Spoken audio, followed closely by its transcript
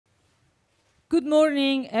Good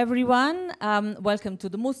morning, everyone. Welcome to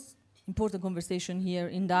the most important conversation here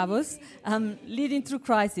in Davos, leading through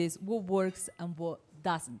crisis, what works and what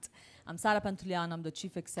doesn't. I'm Sara Pantuliano, I'm the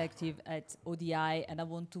Chief Executive at ODI, and I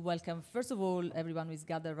want to welcome, first of all, everyone who is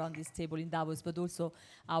gathered around this table in Davos, but also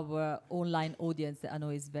our online audience that I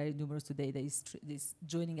know is very numerous today that is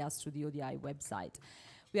joining us through the ODI website.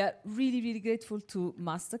 We are really, really grateful to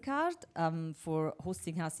MasterCard for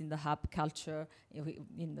hosting us in the Hub Culture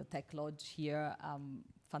in the Tech Lodge here.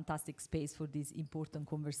 Fantastic space for these important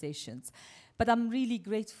conversations. But I'm really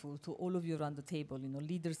grateful to all of you around the table,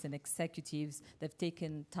 leaders and executives that have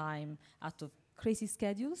taken time out of crazy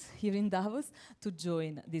schedules here in Davos to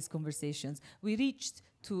join these conversations. We reached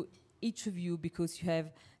to each of you because you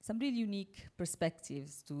have some really unique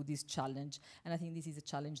perspectives to this challenge, and I think this is a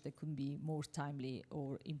challenge that couldn't be more timely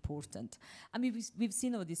or important. I mean, we've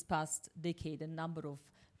seen over this past decade a number of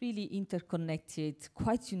really interconnected,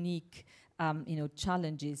 quite unique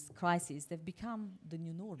challenges, crises that have become the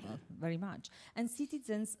new normal very much. And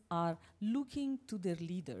citizens are looking to their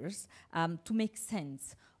leaders to make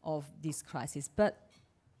sense of this crisis, but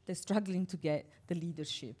they're struggling to get the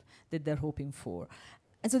leadership that they're hoping for.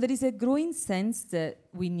 And so there is a growing sense that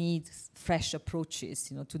we need fresh approaches,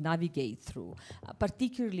 to navigate through,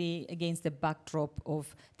 particularly against the backdrop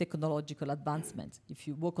of technological advancement. If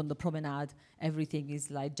you walk on the promenade, everything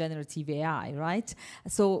is like generative AI, right?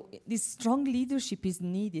 So this strong leadership is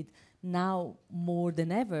needed now more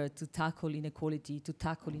than ever to tackle inequality, to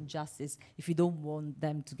tackle injustice, if you don't want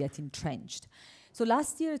them to get entrenched. So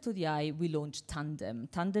last year at ODI, we launched Tandem.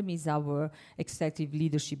 Tandem is our executive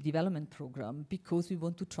leadership development program because we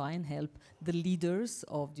want to try and help the leaders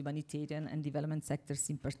of the humanitarian and development sectors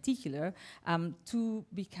in particular to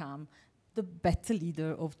become the better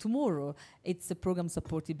leader of tomorrow. It's a program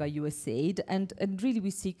supported by USAID, and really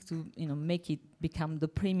we seek to make it become the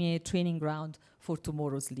premier training ground for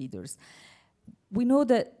tomorrow's leaders. We know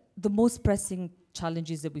that the most pressing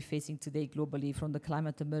challenges that we're facing today globally, from the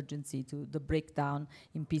climate emergency to the breakdown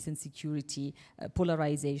in peace and security,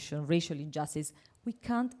 polarization, racial injustice, we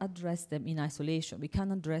can't address them in isolation. We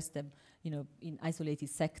can't address them in isolated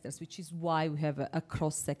sectors, which is why we have a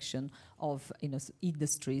cross-section of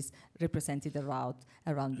industries represented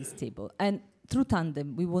around this table. And through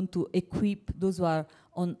Tandem, we want to equip those who are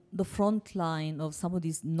on the front line of some of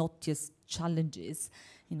these noticeable challenges,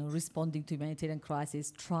 responding to humanitarian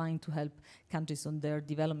crisis, trying to help countries on their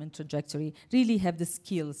development trajectory, really have the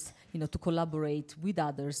skills, to collaborate with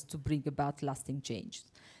others to bring about lasting change.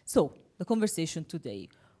 So, the conversation today.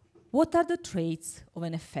 What are the traits of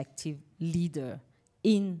an effective leader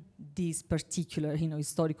in this particular,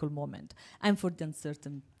 historical moment and for the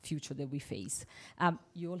uncertain future that we face?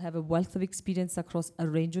 You all have a wealth of experience across a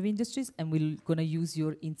range of industries, and we're going to use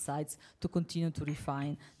your insights to continue to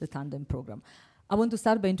refine the Tandem program. I want to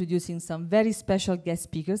start by introducing some very special guest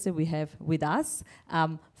speakers that we have with us.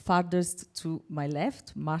 Farthest to my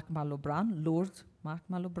left, Mark Mallow-Brown, Lord Mark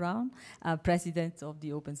Mallow-Brown, President of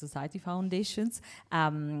the Open Society Foundations.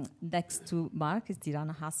 Next to Mark is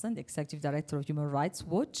Tirana Hassan, the Executive Director of Human Rights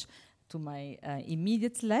Watch. To my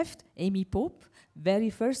immediate left, Amy Pope, very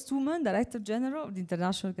first woman, Director General of the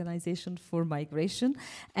International Organization for Migration.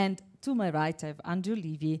 And to my right, I have Andrew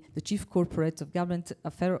Levy, the Chief Corporate of Government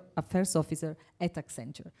Affairs Officer at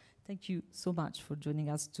Accenture. Thank you so much for joining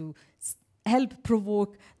us to help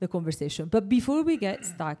provoke the conversation. But before we get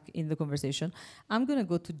stuck in the conversation, I'm going to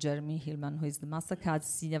go to Jeremy Hillman, who is the MasterCard's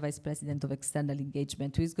Senior Vice President of External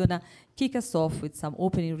Engagement, who is going to kick us off with some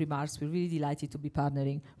opening remarks. We're really delighted to be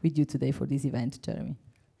partnering with you today for this event, Jeremy.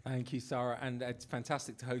 Thank you, Sarah, and it's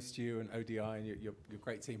fantastic to host you and ODI and your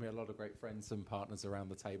great team here, a lot of great friends and partners around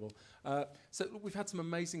the table. So look, we've had some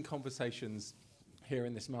amazing conversations here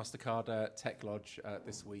in this MasterCard Tech Lodge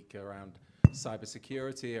this week around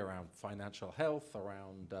cybersecurity, around financial health,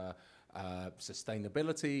 around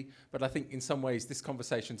sustainability. But I think in some ways this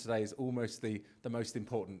conversation today is almost the most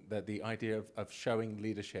important, the idea of showing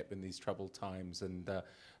leadership in these troubled times. And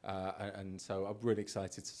so I'm really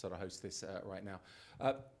excited to sort of host this right now.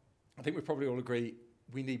 I think we probably all agree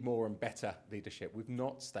we need more and better leadership. We've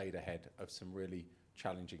not stayed ahead of some really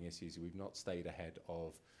challenging issues. We've not stayed ahead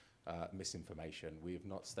of misinformation. We have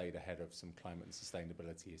not stayed ahead of some climate and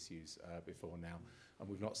sustainability issues before now. And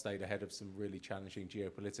we've not stayed ahead of some really challenging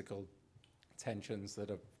geopolitical tensions that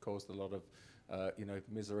have caused a lot of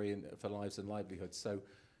misery for lives and livelihoods. So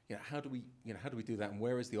how do we do that, and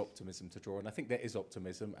where is the optimism to draw? And I think there is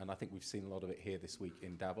optimism, and I think we've seen a lot of it here this week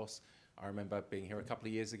in Davos. I remember being here a couple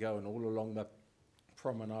of years ago, and all along the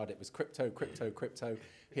promenade it was crypto, crypto, crypto.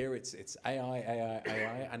 Here it's AI, AI,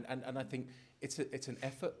 AI, and I think it's an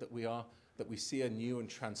effort that that we see a new and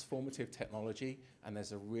transformative technology, and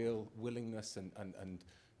there's a real willingness and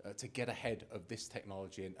to get ahead of this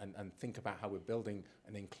technology and think about how we're building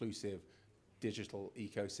an inclusive digital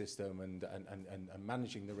ecosystem and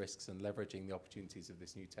managing the risks and leveraging the opportunities of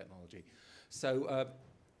this new technology. So,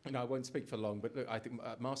 I won't speak for long, but look, I think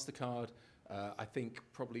MasterCard, I think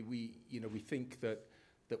probably we think that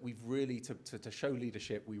we've really, to show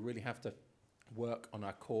leadership, we really have to work on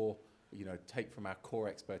our core, take from our core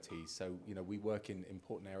expertise. So, we work in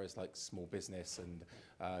important areas like small business and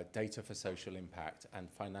data for social impact and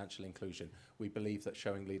financial inclusion. We believe that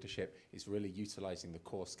showing leadership is really utilizing the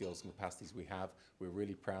core skills and capacities we have. We're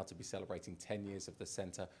really proud to be celebrating 10 years of the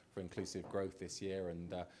Centre for Inclusive Growth this year,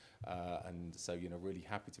 and so, really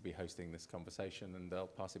happy to be hosting this conversation, and I'll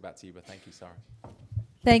pass it back to you, but thank you, Sarah.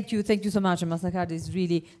 Thank you so much. MasterCard is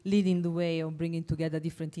really leading the way on bringing together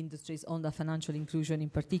different industries on the financial inclusion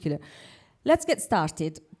in particular. Let's get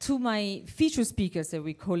started. To my featured speakers, as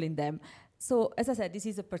we're calling them. So, as I said, this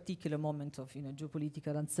is a particular moment of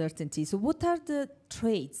geopolitical uncertainty. So what are the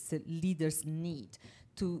traits that leaders need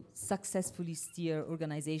to successfully steer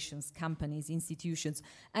organizations, companies, institutions?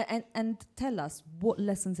 And tell us, what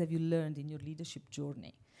lessons have you learned in your leadership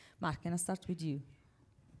journey? Mark, can I start with you?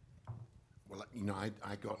 Well,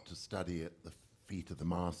 I got to study at the feet of the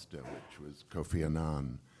master, which was Kofi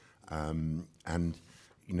Annan. And,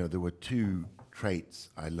 there were two traits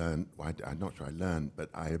I learned, I'm not sure I learned, but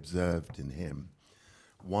I observed in him.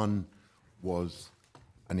 One was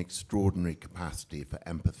an extraordinary capacity for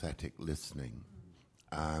empathetic listening,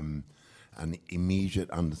 an immediate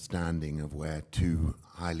understanding of where two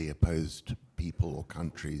highly opposed people or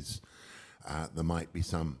countries, there might be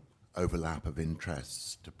some overlap of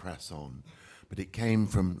interests to press on. But it came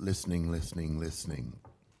from listening,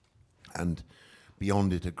 and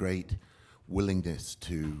beyond it, a great willingness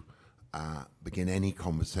to begin any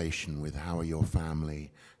conversation with how are your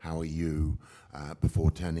family, how are you,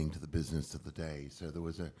 before turning to the business of the day. So there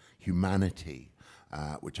was a humanity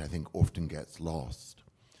which I think often gets lost.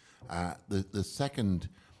 The second,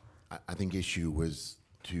 I think, issue was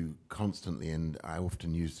to constantly, and I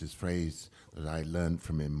often use this phrase that I learned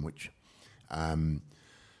from him, which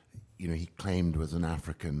he claimed was an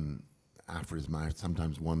African aphorism. I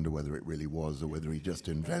sometimes wonder whether it really was or whether he just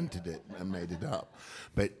invented it and made it up.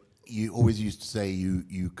 But you always used to say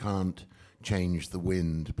you can't change the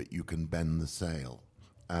wind, but you can bend the sail.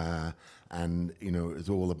 And it was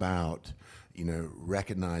all about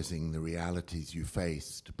recognizing the realities you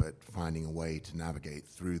faced, but finding a way to navigate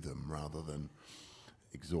through them rather than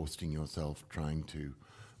exhausting yourself trying to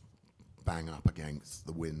bang up against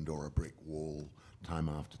the wind or a brick wall time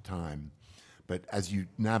after time. But as you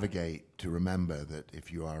navigate, to remember that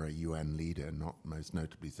if you are a UN leader, not most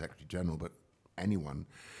notably Secretary General, but anyone,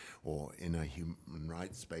 or in a human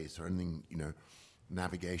rights space or anything,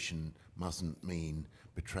 navigation mustn't mean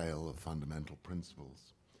betrayal of fundamental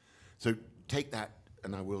principles. So take that,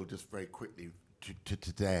 and I will just very quickly to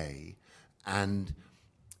today, and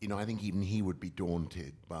I think even he would be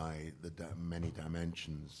daunted by the many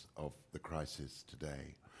dimensions of the crisis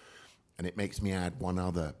today. And it makes me add one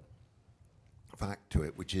other fact to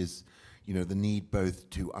it, which is, the need both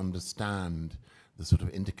to understand the sort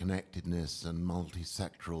of interconnectedness and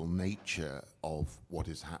multi-sectoral nature of what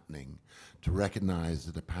is happening, to recognize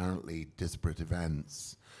that apparently disparate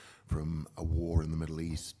events, from a war in the Middle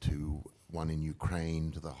East to one in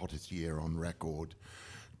Ukraine to the hottest year on record,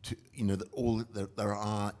 to, there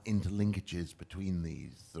are interlinkages between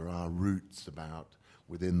these. There are roots about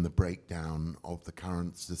within the breakdown of the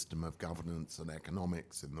current system of governance and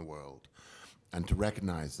economics in the world. And to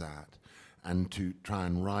recognize that and to try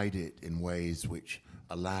and ride it in ways which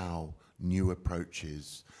allow new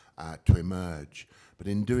approaches to emerge. But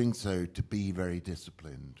in doing so, to be very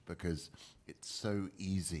disciplined, because it's so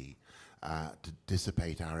easy to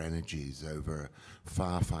dissipate our energies over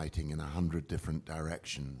firefighting in 100 different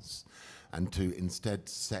directions, and to instead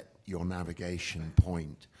set your navigation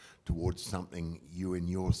point towards something you in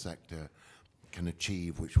your sector can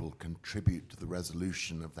achieve, which will contribute to the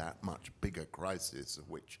resolution of that much bigger crisis of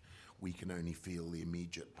which we can only feel the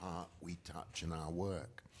immediate part we touch in our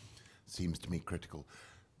work, seems to me critical.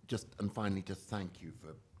 And finally, just thank you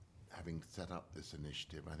for having set up this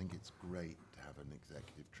initiative. I think it's great to have an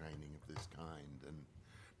executive training of this kind, and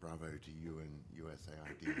bravo to you and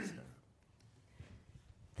USAID, Sarah.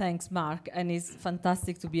 Thanks, Mark. And it's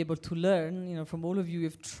fantastic to be able to learn, from all of you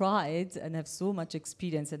who've tried and have so much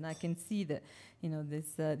experience. And I can see that,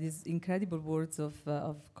 these incredible words of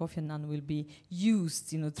Kofi Annan will be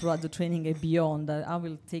used, throughout the training and beyond. I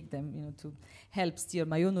will take them, to help steer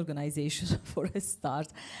my own organization for a start.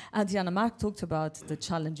 And Diana, Mark talked about the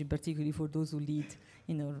challenge, in particularly for those who lead,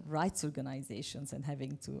 rights organizations, and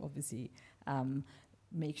having to obviously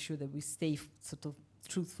make sure that we stay sort of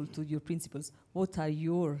truthful to your principles. What are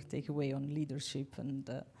your takeaway on leadership, and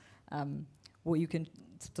what you can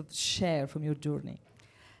sort of share from your journey?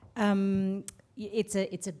 It's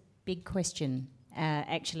a big question,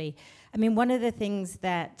 actually. I mean, one of the things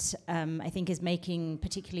that I think is making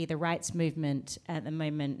particularly the rights movement at the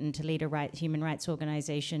moment, and to lead a human rights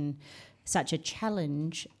organization, such a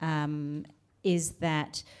challenge, is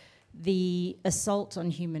that the assault on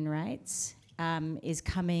human rights is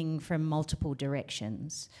coming from multiple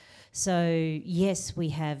directions. So yes, we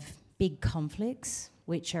have big conflicts,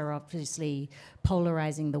 which are obviously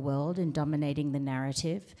polarizing the world and dominating the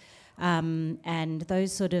narrative. And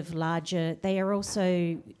those sort of larger, they are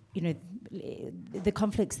also, the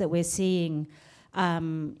conflicts that we're seeing,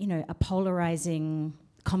 are polarizing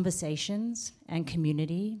conversations and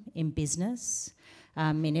community in business,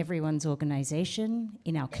 in everyone's organization,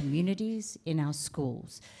 in our communities, in our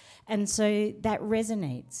schools. And so that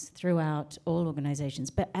resonates throughout all organizations.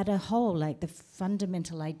 But at a whole, like, the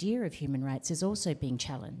fundamental idea of human rights is also being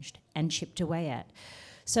challenged and chipped away at.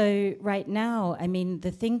 So right now, I mean,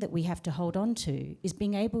 the thing that we have to hold on to is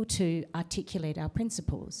being able to articulate our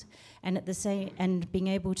principles, and at the same, and being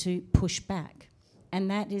able to push back. And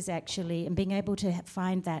that is actually, and being able to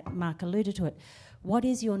find that, Mark alluded to it, what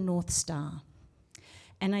is your North Star?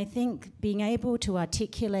 And I think being able to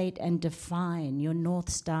articulate and define your North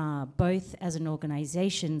Star, both as an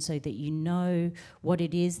organization, so that you know what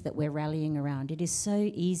it is that we're rallying around. It is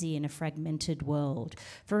so easy in a fragmented world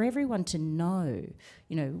for everyone to know,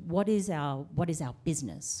 what is our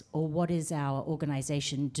business, or what does our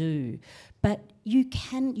organization do. But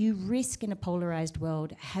you risk in a polarized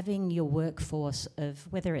world having your workforce of,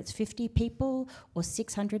 whether it's 50 people or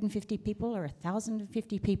 650 people or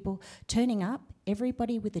 1,050 people, turning up,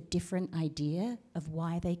 everybody with a different idea of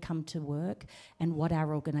why they come to work and what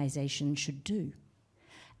our organization should do.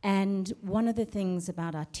 And one of the things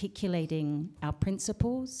about articulating our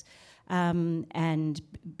principles and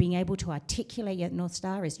being able to articulate your North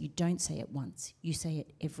Star is you don't say it once, you say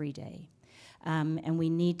it every day. And we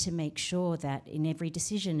need to make sure that in every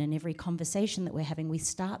decision and every conversation that we're having, we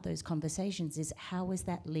start those conversations is, how is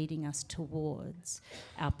that leading us towards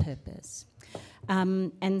our purpose?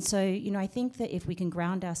 And so, I think that if we can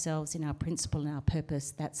ground ourselves in our principle and our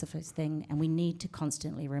purpose, that's the first thing, and we need to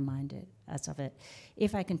constantly remind us of it.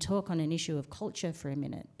 If I can talk on an issue of culture for a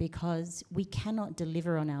minute, because we cannot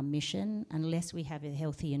deliver on our mission unless we have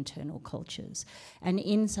healthy internal cultures. And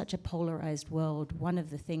in such a polarized world, one of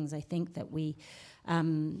the things I think that we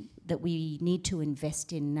need to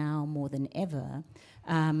invest in now more than ever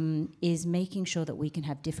is making sure that we can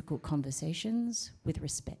have difficult conversations with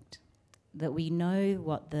respect. That we know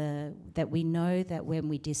that when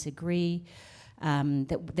we disagree,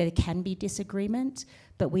 that there can be disagreement,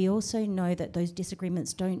 but we also know that those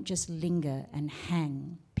disagreements don't just linger and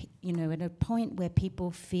hang. At a point where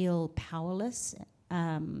people feel powerless,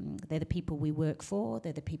 they're the people we work for,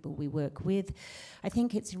 they're the people we work with. I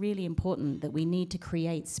think it's really important that we need to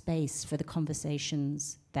create space for the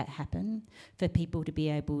conversations that happen, for people to be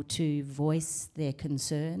able to voice their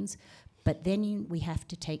concerns. But then we have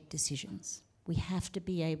to take decisions. We have to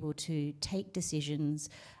be able to take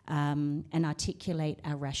decisions and articulate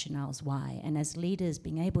our rationales why. And as leaders,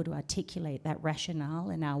 being able to articulate that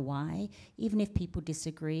rationale and our why, even if people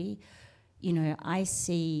disagree, I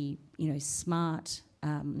see, smart,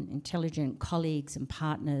 intelligent colleagues and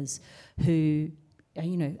partners who,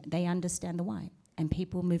 they understand the why. And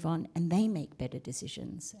people move on and they make better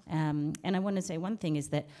decisions. And I want to say one thing is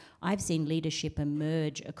that I've seen leadership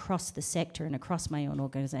emerge across the sector and across my own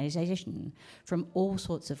organisation from all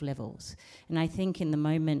sorts of levels. And I think in the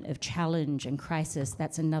moment of challenge and crisis,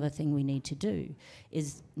 that's another thing we need to do,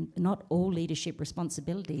 is not all leadership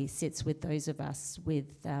responsibility sits with those of us with,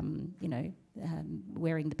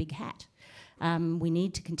 wearing the big hat. We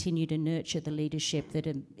need to continue to nurture the leadership that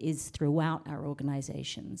is throughout our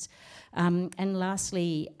organisations. And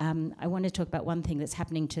lastly, I want to talk about one thing that's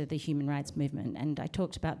happening to the human rights movement, and I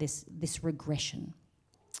talked about this regression.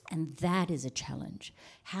 And that is a challenge.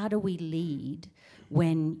 How do we lead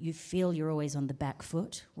when you feel you're always on the back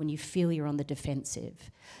foot, when you feel you're on the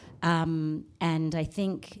defensive? And I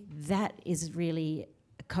think that is really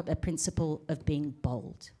a principle of being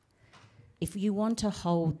bold. if you want to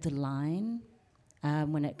hold the line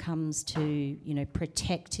when it comes to, you know,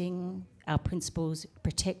 protecting our principles,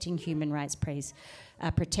 protecting human rights,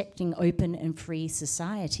 protecting open and free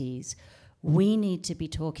societies, we need to be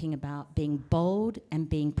talking about being bold and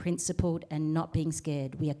being principled and not being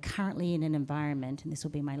scared. We are currently in an environment, and this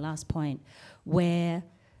will be my last point, where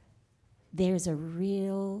there is a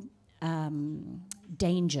real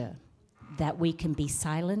danger that we can be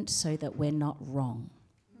silent so that we're not wrong.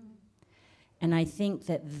 And I think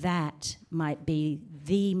that that might be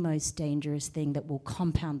the most dangerous thing that will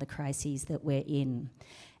compound the crises that we're in.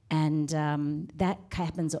 And that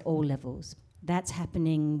happens at all levels. That's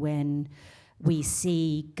happening when we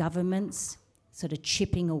see governments sort of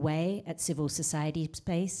chipping away at civil society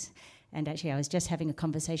space. And actually, I was just having a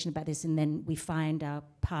conversation about this, and then we find our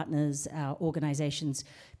partners, our organizations,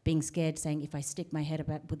 being scared, saying, if I stick my head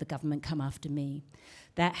about, would the government come after me?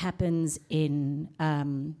 That happens in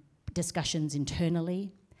discussions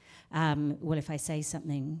internally. Well, if I say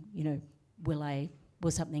something, you know,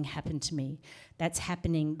 will something happen to me? That's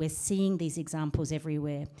happening. We're seeing these examples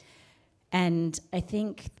everywhere. And I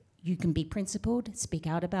think you can be principled, speak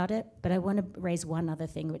out about it, but I want to raise one other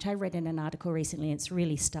thing, which I read in an article recently, and it's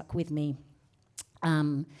really stuck with me.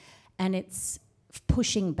 And it's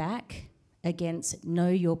pushing back against know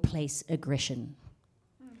your place aggression.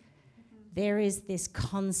 There is this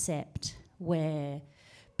concept where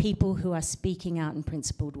people who are speaking out in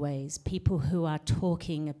principled ways, people who are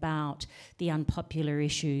talking about the unpopular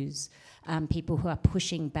issues, people who are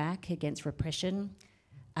pushing back against repression,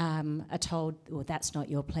 are told, well, that's not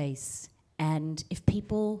your place. And if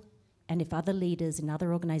people, and if other leaders in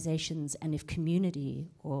other organizations, and if community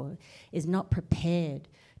is not prepared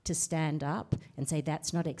to stand up and say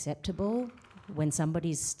that's not acceptable, when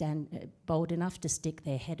somebody's bold enough to stick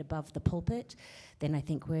their head above the pulpit, then I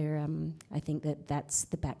think I think that's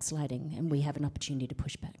the backsliding, and we have an opportunity to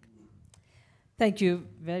push back. Thank you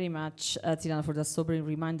very much, Tirana, for that sobering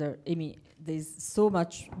reminder. Amy, there's so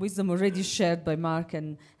much wisdom already shared by Mark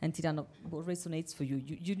and Tirana. What resonates for you?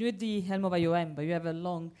 You knew at the helm of IOM, but you have a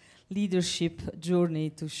long leadership journey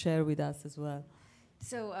to share with us as well.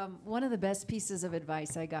 So one of the best pieces of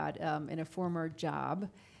advice I got in a former job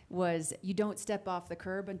was you don't step off the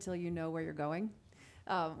curb until you know where you're going.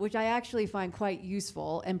 Which I actually find quite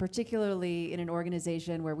useful, and particularly in an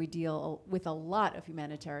organization where we deal with a lot of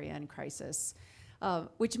humanitarian crisis,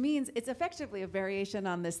 which means it's effectively a variation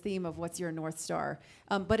on this theme of what's your North Star,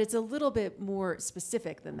 but it's a little bit more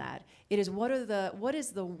specific than that. It is what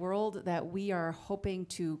is the world that we are hoping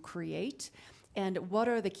to create, and what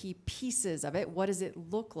are the key pieces of it? What does it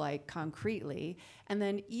look like concretely? And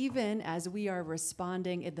then even as we are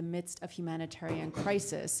responding in the midst of humanitarian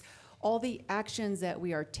crisis, all the actions that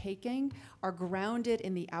we are taking are grounded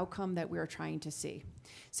in the outcome that we are trying to see.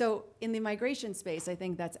 So in the migration space, I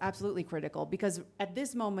think that's absolutely critical, because at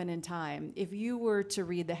this moment in time, if you were to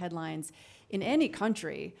read the headlines in any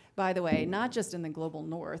country, by the way, not just in the global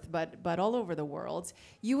north, but all over the world,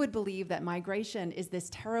 you would believe that migration is this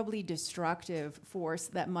terribly destructive force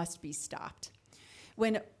that must be stopped.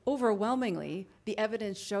 When overwhelmingly, the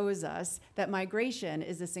evidence shows us that migration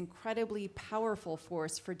is this incredibly powerful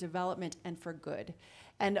force for development and for good.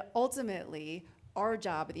 And ultimately, our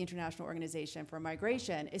job at the International Organization for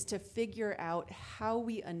Migration is to figure out how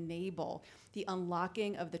we enable the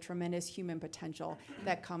unlocking of the tremendous human potential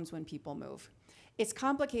that comes when people move. It's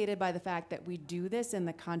complicated by the fact that we do this in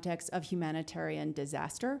the context of humanitarian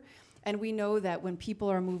disaster. And we know that when people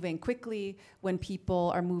are moving quickly, when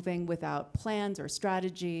people are moving without plans or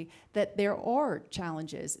strategy, that there are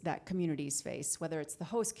challenges that communities face, whether it's the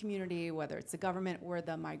host community, whether it's the government, or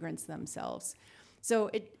the migrants themselves. So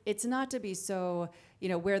it's not to be so,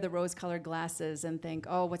 wear the rose-colored glasses and think,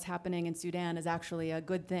 oh, what's happening in Sudan is actually a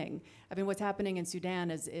good thing. I mean, what's happening in Sudan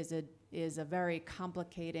is a very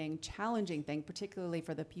complicating, challenging thing, particularly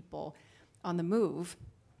for the people on the move.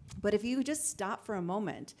 But if you just stop for a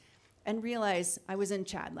moment and realize, I was in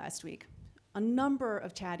Chad last week. A number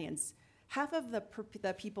of Chadians, half of the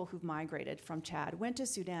people who've migrated from Chad went to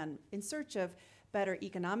Sudan in search of better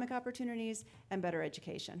economic opportunities and better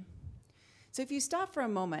education. So if you stop for a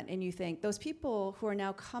moment and you think, those people who are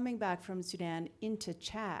now coming back from Sudan into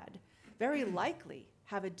Chad very likely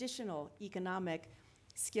have additional economic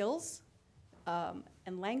skills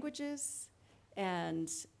and languages and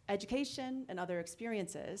education and other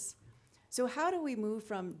experiences. So how do we move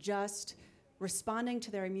from just responding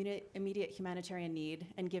to their immediate humanitarian need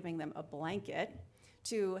and giving them a blanket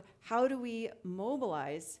to how do we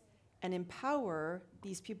mobilize and empower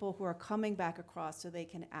these people who are coming back across so they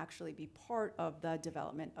can actually be part of the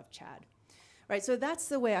development of Chad? Right, so that's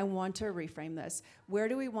the way I want to reframe this. Where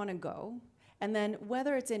do we want to go? And then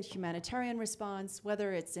whether it's in humanitarian response,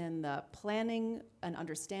 whether it's in the planning and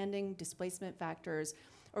understanding displacement factors,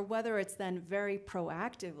 or whether it's then very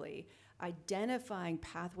proactively identifying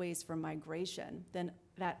pathways for migration, then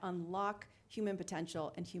that unlock human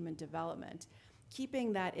potential and human development.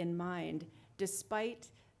 Keeping that in mind, despite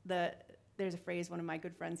there's a phrase one of my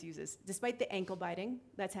good friends uses, despite the ankle biting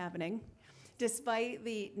that's happening, despite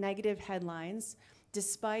the negative headlines,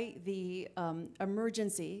 despite the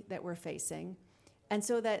emergency that we're facing. And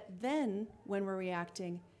so that then when we're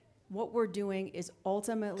reacting, what we're doing is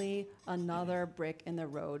ultimately another brick in the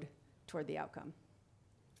road toward the outcome.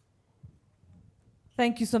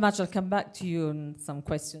 Thank you so much. I'll come back to you on some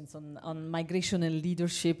questions on migration and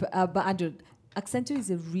leadership. But Andrew, Accenture is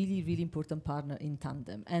a really, really important partner in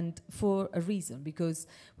Tandem, and for a reason, because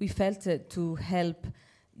we felt to help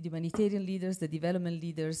the humanitarian leaders, the development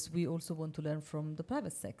leaders, we also want to learn from the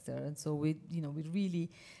private sector. And so we really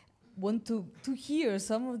want to hear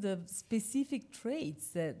some of the specific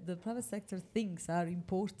traits that the private sector thinks are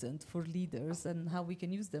important for leaders and how we can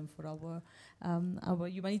use them for our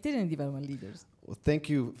humanitarian development leaders. Well, thank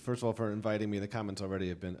you, first of all, for inviting me. The comments already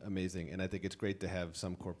have been amazing, and I think it's great to have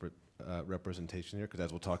some corporate representation here, because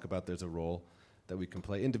as we'll talk about, there's a role that we can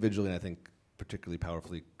play individually, and I think particularly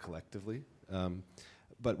powerfully collectively.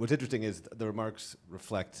 But what's interesting is the remarks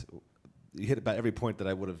reflect, you hit about every point that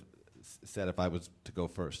I would have said if I was to go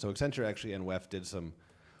first. So Accenture actually and WEF did some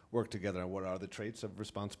work together on what are the traits of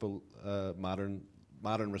responsible, modern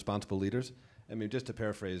responsible leaders. I mean, just to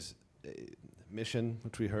paraphrase, mission,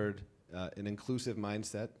 which we heard, an inclusive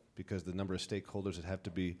mindset, because the number of stakeholders that have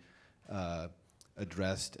to be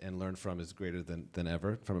addressed and learned from is greater than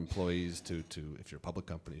ever, from employees to if you're a public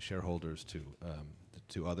company, shareholders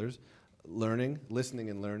to others. Learning,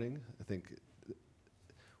 listening and learning. I think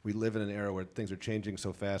we live in an era where things are changing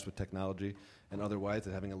so fast with technology and otherwise,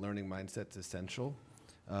 that having a learning mindset is essential.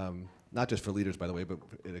 Not just for leaders, by the way, but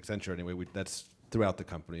at Accenture anyway, that's throughout the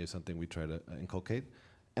company is something we try to inculcate.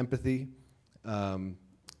 Empathy and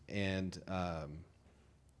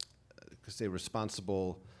say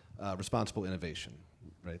responsible innovation,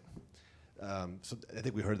 right? So I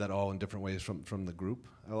think we heard that all in different ways from the group.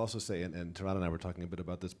 I'll also say, and Tarana and I were talking a bit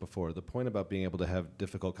about this before, the point about being able to have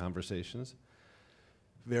difficult conversations,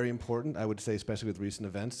 very important, I would say, especially with recent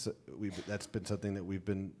events. That's been something that we've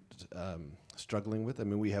been struggling with. I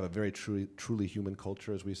mean, we have a very truly human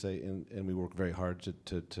culture, as we say, and we work very hard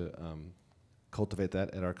to cultivate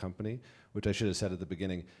that at our company, which I should have said at the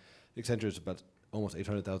beginning. Accenture is about almost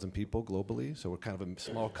 800,000 people globally, so we're kind of a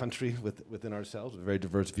small country within ourselves, with very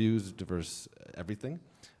diverse views, diverse everything,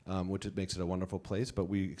 which makes it a wonderful place, but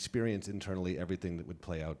we experience internally everything that would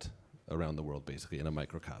play out around the world, basically, in a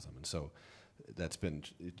microcosm. And so that's been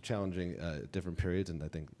challenging at different periods, and I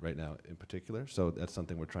think right now in particular. So that's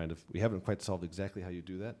something we haven't quite solved exactly how you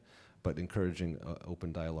do that, but encouraging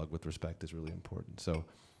open dialogue with respect is really important. So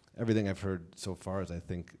everything I've heard so far is, I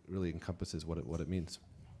think, really encompasses what it means.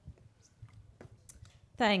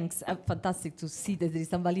 Thanks. Fantastic to see that there is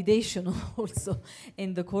some validation also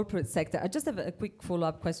in the corporate sector. I just have a quick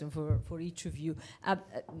follow-up question for each of you.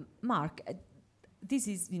 Mark, this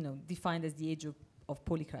is defined as the age of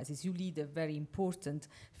polycrisis. You lead a very important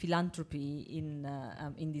philanthropy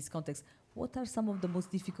in this context. What are some of the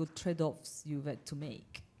most difficult trade-offs you've had to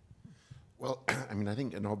make? Well, I mean, I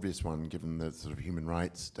think an obvious one, given the sort of human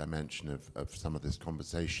rights dimension of some of this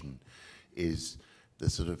conversation, is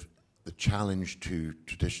the challenge to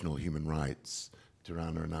traditional human rights.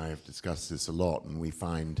 Tarana and I have discussed this a lot, and we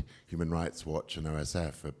find Human Rights Watch and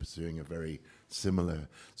OSF are pursuing a very similar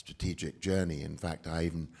strategic journey. In fact, I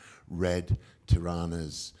even read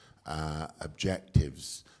Tarana's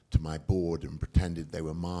objectives to my board and pretended they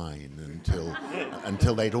were mine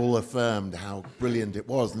until they'd all affirmed how brilliant it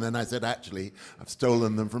was. And then I said, actually, I've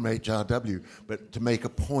stolen them from HRW. But to make a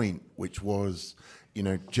point, which was,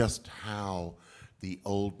 just how the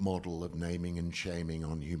old model of naming and shaming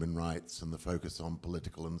on human rights and the focus on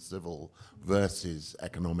political and civil versus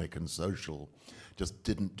economic and social just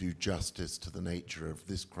didn't do justice to the nature of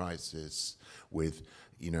this crisis, with,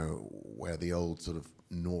 where the old sort of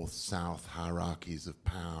north-south hierarchies of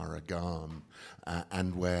power are gone,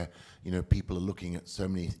 and where, people are looking at so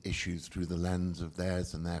many issues through the lens of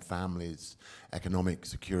theirs and their families' economic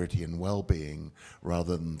security and well-being,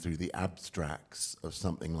 rather than through the abstracts of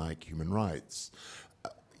something like human rights,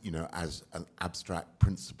 as an abstract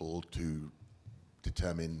principle to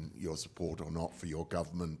determine your support or not for your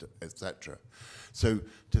government, etc. So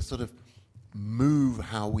to sort of move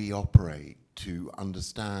how we operate to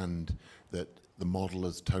understand that the model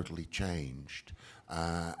has totally changed,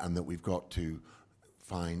 and that we've got to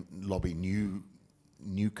lobby new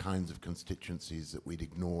new kinds of constituencies that we'd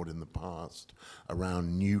ignored in the past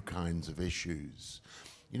around new kinds of issues,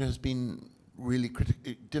 has been really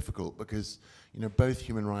difficult because, both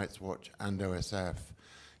Human Rights Watch and OSF,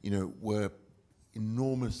 were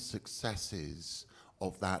enormous successes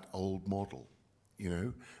of that old model.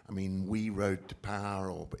 We rode to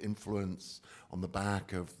power or influence on the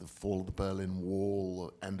back of the fall of the Berlin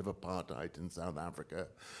Wall, end of apartheid in South Africa,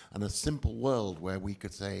 and a simple world where we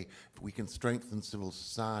could say, if we can strengthen civil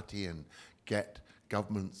society and get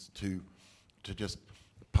governments to just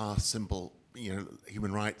pass simple,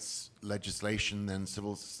 human rights legislation, then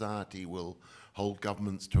civil society will hold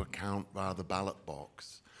governments to account via the ballot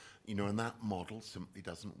box. And that model simply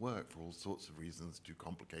doesn't work for all sorts of reasons, too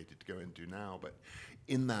complicated to go into now. But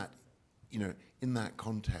in that, in that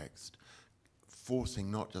context, forcing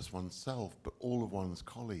not just oneself, but all of one's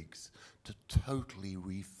colleagues to totally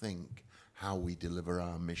rethink how we deliver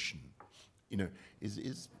our mission,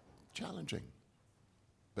 is challenging,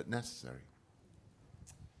 but necessary.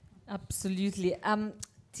 Absolutely.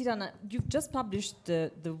 Tirana, you've just published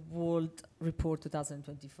the World Report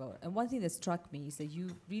 2024, and one thing that struck me is that you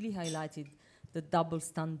really highlighted the double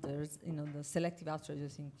standards, the selective outrage, I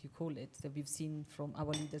think you call it, that we've seen from our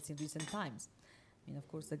leaders in recent times. Of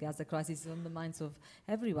course, the Gaza crisis is on the minds of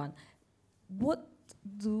everyone. What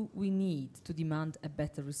do we need to demand a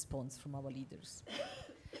better response from our leaders?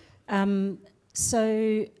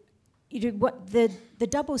 What the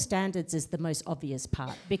double standards is the most obvious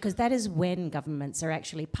part, because that is when governments are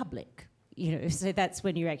actually public. So that's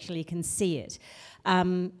when you actually can see it.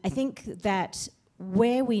 I think that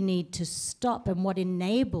where we need to stop and what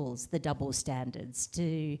enables the double standards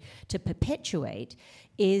to perpetuate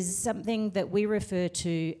is something that we refer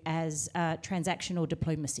to as transactional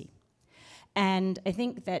diplomacy. And I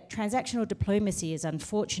think that transactional diplomacy is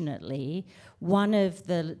unfortunately one of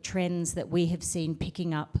the trends that we have seen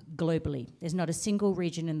picking up globally. There's not a single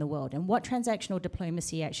region in the world. And what transactional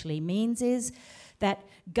diplomacy actually means is that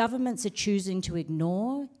governments are choosing to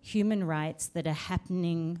ignore human rights that are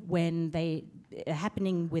happening when they are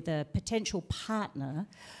happening with a potential partner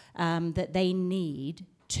that they need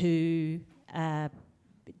to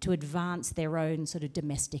advance their own sort of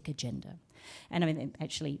domestic agenda. And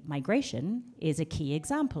actually, migration is a key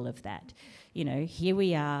example of that. Here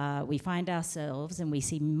we are, we find ourselves, and we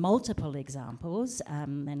see multiple examples,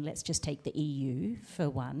 and let's just take the EU for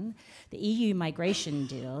one. The EU migration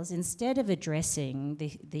deals, instead of addressing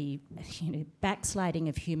the backsliding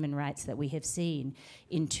of human rights that we have seen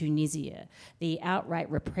in Tunisia, the outright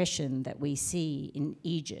repression that we see in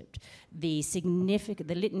Egypt, the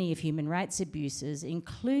litany of human rights abuses,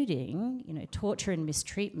 including torture and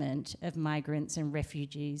mistreatment of migrants and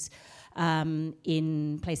refugees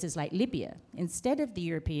in places like Libya. Instead of the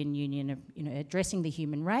European Union addressing the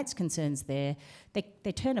human rights concerns there,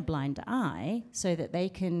 they turn a blind eye so that they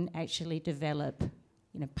can actually develop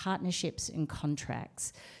partnerships and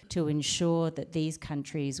contracts to ensure that these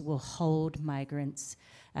countries will hold migrants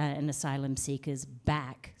and asylum seekers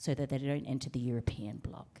back so that they don't enter the European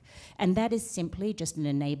bloc. And that is simply just an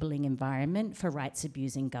enabling environment for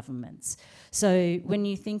rights-abusing governments. So when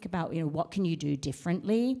you think about what can you do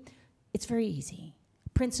differently, it's very easy.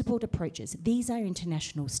 Principled approaches. These are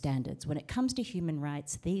international standards. When it comes to human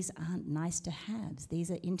rights, these aren't nice to have.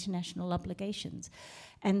 These are international obligations.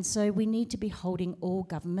 And so we need to be holding all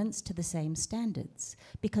governments to the same standards.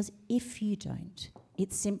 Because if you don't,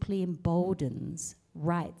 it simply emboldens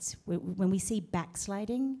rights. When we see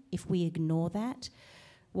backsliding, if we ignore that,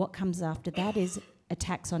 what comes after that is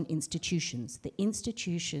attacks on institutions, the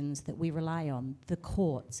institutions that we rely on, the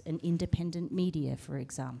courts and independent media, for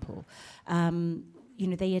example.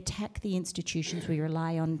 They attack the institutions we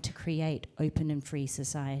rely on to create open and free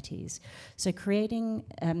societies. So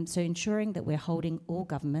ensuring that we're holding all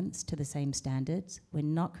governments to the same standards, we're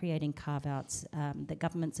not creating carve-outs, that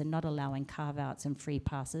governments are not allowing carve-outs and free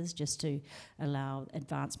passes just to allow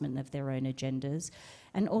advancement of their own agendas.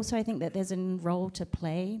 And also I think that there's a role to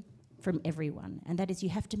play from everyone, and that is you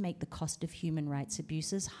have to make the cost of human rights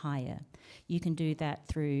abuses higher. You can do that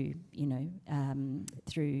through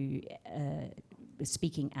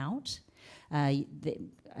speaking out.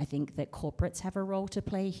 I think that corporates have a role to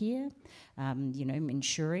play here,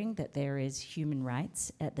 ensuring that there is human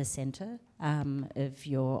rights at the centre of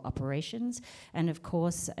your operations. And of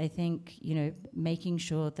course, I think, making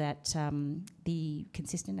sure that the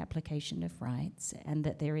consistent application of rights and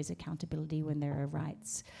that there is accountability when there are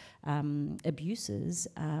rights abuses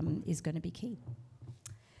is going to be key.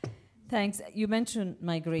 Thanks. You mentioned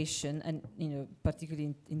migration, and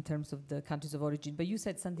particularly in terms of the countries of origin, but you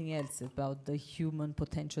said something else about the human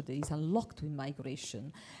potential that is unlocked with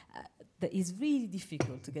migration. that is really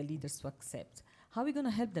difficult to get leaders to accept. How are we going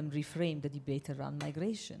to help them reframe the debate around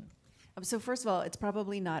migration? So first of all, it's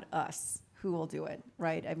probably not us who will do it,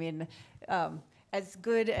 right? I mean, as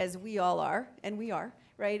good as we all are, and we are,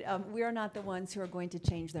 right? We are not the ones who are going to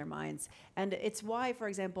change their minds. And it's why, for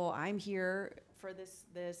example, I'm here for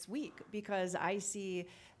this week, because I see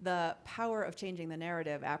the power of changing the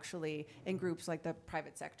narrative actually in groups like the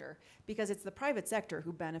private sector, because it's the private sector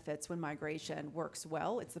who benefits when migration works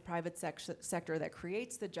well. It's the private sector that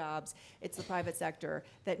creates the jobs. It's the private sector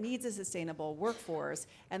that needs a sustainable workforce,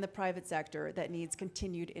 and the private sector that needs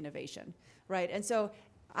continued innovation, right? And so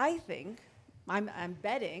I think, I'm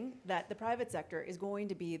betting that the private sector is going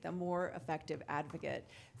to be the more effective advocate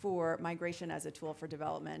for migration as a tool for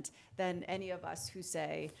development than any of us who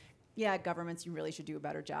say, yeah, governments, you really should do a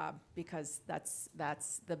better job, because that's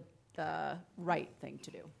the right thing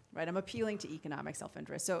to do, right? I'm appealing to economic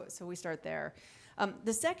self-interest. So we start there.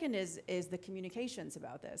 The second is the communications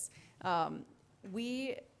about this.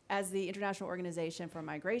 We, as the International Organization for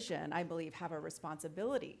Migration, I believe, have a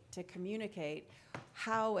responsibility to communicate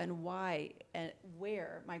how and why and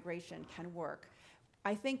where migration can work.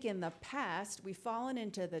 I think in the past, we've fallen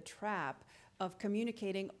into the trap of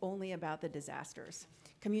communicating only about the disasters,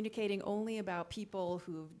 communicating only about people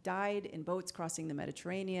who've died in boats crossing the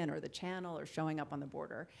Mediterranean or the Channel or showing up on the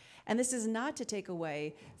border. And this is not to take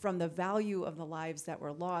away from the value of the lives that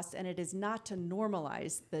were lost, and it is not to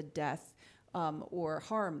normalize the death or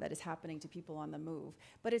harm that is happening to people on the move.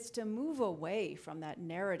 But it's to move away from that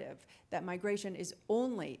narrative that migration is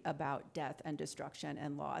only about death and destruction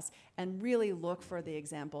and loss, and really look for the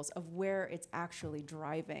examples of where it's actually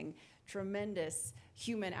driving tremendous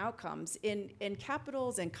human outcomes in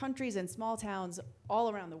capitals and countries and small towns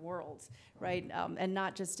all around the world, right? And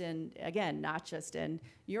not just in, again, not just in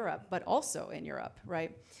Europe, but also in Europe,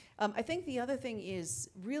 right? I think the other thing is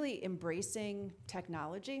really embracing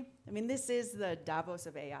technology. I mean, this is the Davos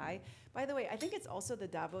of AI. By the way, I think it's also the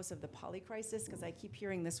Davos of the poly crisis, because I keep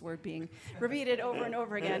hearing this word being repeated over and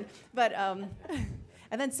over again. But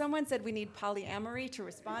and then someone said we need polyamory to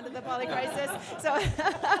respond to the poly crisis. So,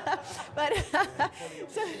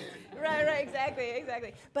 right,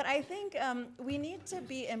 exactly. But I think we need to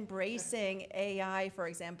be embracing AI, for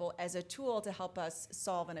example, as a tool to help us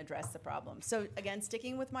solve and address the problem. So again,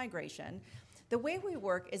 sticking with migration, the way we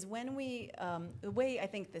work is when we, the way I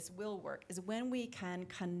think this will work is when we can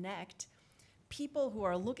connect people who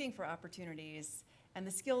are looking for opportunities and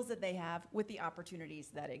the skills that they have with the opportunities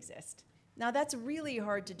that exist. Now, that's really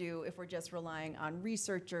hard to do if we're just relying on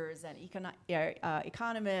researchers and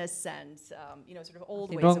economists and sort of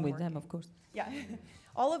old ways of working. Wrong with them, of course. Yeah,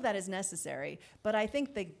 all of that is necessary. But I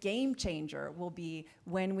think the game changer will be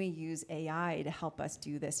when we use AI to help us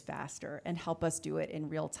do this faster and help us do it in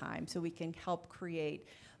real time, so we can help create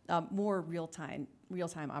more real-time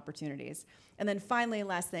opportunities. And then finally,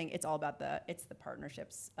 last thing, it's all about the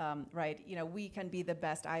partnerships, right? You know, we can be the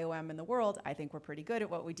best IOM in the world. I think we're pretty good at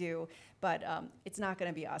what we do, but it's not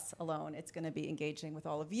going to be us alone. It's going to be engaging with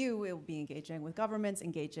all of you. It will be engaging with governments,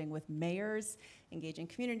 engaging with mayors, engaging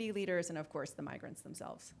community leaders, and of course, the migrants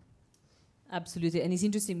themselves. Absolutely, and it's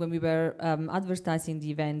interesting when we were advertising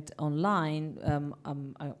the event online,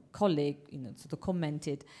 a colleague, sort of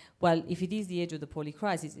commented, well, if it is the age of the poly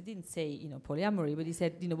crisis, it didn't say, polyamory, but he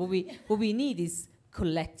said, what we need is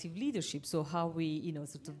collective leadership. So how we,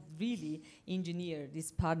 sort of really engineer these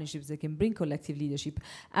partnerships that can bring collective leadership.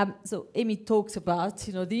 So Amy talks about,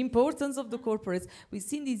 the importance of the corporates. We've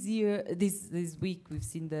seen this week, we've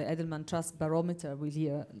seen the Edelman Trust Barometer. We'll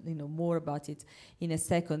hear, more about it in a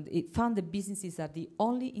second. It found that businesses are the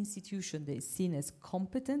only institution that is seen as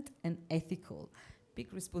competent and ethical.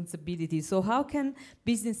 Big responsibility. So how can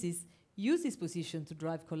businesses use this position to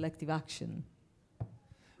drive collective action?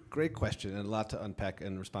 Great question, and a lot to unpack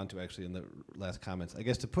and respond to actually in the last comments. I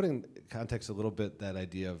guess to put in context a little bit that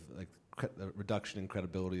idea of like the reduction in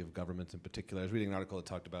credibility of governments in particular. I was reading an article that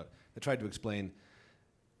talked about, that tried to explain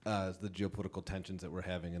the geopolitical tensions that we're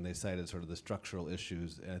having, and they cited sort of the structural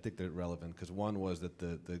issues, and I think they're relevant because one was that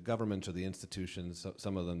the governments or the institutions,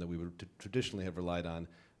 some of them that we would traditionally have relied on,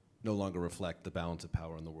 no longer reflect the balance of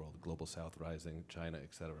power in the world, Global South rising, China,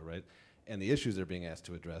 et cetera, right? And the issues they're being asked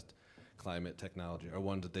to address, climate, technology, are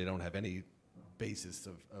ones that they don't have any basis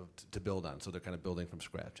to build on, so they're kind of building from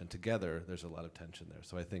scratch. And together, there's a lot of tension there.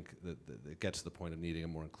 So I think that it gets to the point of needing a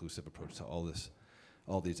more inclusive approach to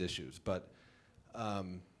all these issues. But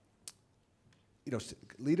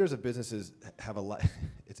leaders of businesses have a lot.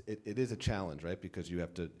 It is a challenge, right? Because you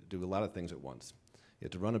have to do a lot of things at once. You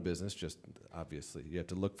have to run a business, just obviously. You have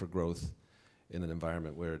to look for growth in an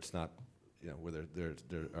environment where it's not where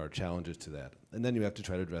there are challenges to that. And then you have to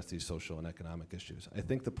try to address these social and economic issues. I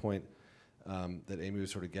think the point that Amy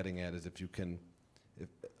was sort of getting at is if you can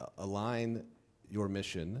align your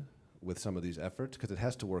mission with some of these efforts, because it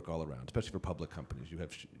has to work all around, especially for public companies. You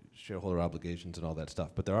have shareholder obligations and all that stuff.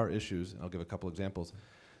 But there are issues, and I'll give a couple examples,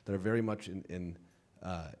 that are very much in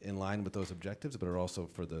line with those objectives, but are also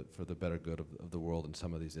for the better good of the world in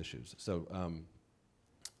some of these issues. So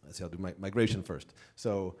let's see, I'll do migration first.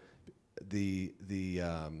 So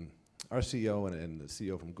our CEO and the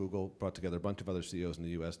CEO from Google brought together a bunch of other CEOs in the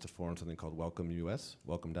US to form something called welcome.us,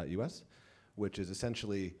 which is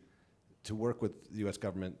essentially to work with the US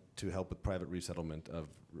government to help with private resettlement of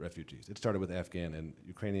refugees. It started with Afghan and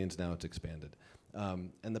Ukrainians, now it's expanded.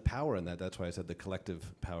 And the power in that's why I said the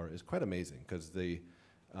collective power is quite amazing, because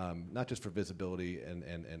not just for visibility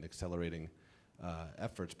and accelerating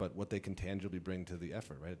efforts, but what they can tangibly bring to the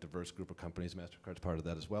effort, right? A diverse group of companies, MasterCard's part of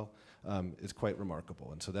that as well, is quite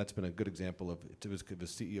remarkable. And so that's been a good example of, it was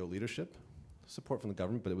CEO leadership, support from the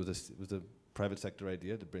government, but it was a private sector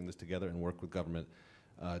idea to bring this together and work with government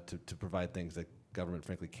to provide things that government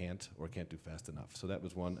frankly can't do fast enough. So that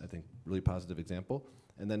was one, I think, really positive example.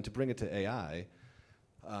 And then to bring it to AI,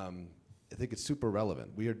 I think it's super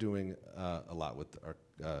relevant. We are doing a lot with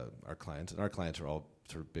our clients, and our clients are all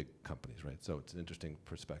sort of big companies, right? So it's an interesting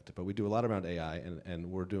perspective. But we do a lot around AI, and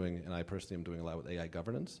I personally am doing a lot with AI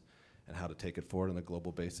governance and how to take it forward on a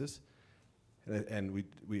global basis. And we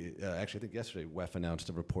actually, I think yesterday, WEF announced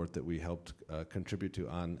a report that we helped contribute to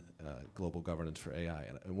on global governance for AI.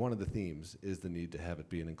 And one of the themes is the need to have it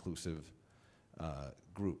be an inclusive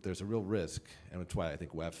group. There's a real risk, and that's why I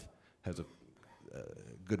think WEF has a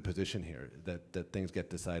good position here, that things get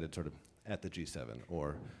decided sort of at the G7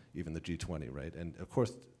 or even the G20, right? And of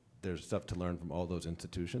course, there's stuff to learn from all those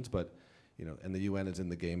institutions, but and the UN is in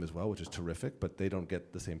the game as well, which is terrific, but they don't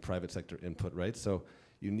get the same private sector input, right? So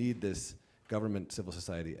you need this government, civil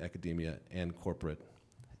society, academia, and corporate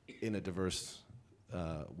in a diverse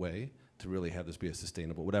way to really have this be a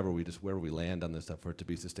sustainable, wherever we land on this stuff, for it to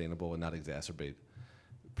be sustainable and not exacerbate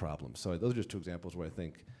problems. So those are just two examples where I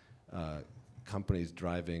think companies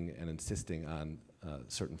driving and insisting on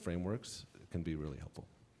certain frameworks can be really helpful.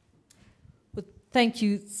 Well, thank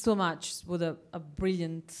you so much for a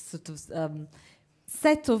brilliant sort of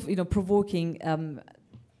set of provoking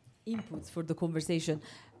inputs for the conversation.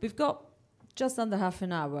 We've got just under half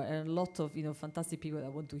an hour and a lot of fantastic people I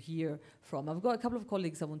want to hear from. I've got a couple of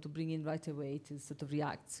colleagues I want to bring in right away to sort of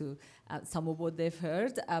react to some of what they've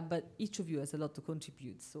heard, but each of you has a lot to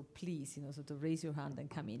contribute, so please sort of raise your hand and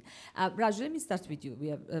come in. Raj, let me start with you. We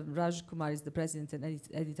have Raj Kumar is the president and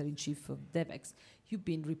editor-in-chief of DevEx. You've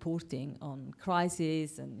been reporting on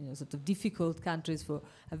crises and sort of difficult countries for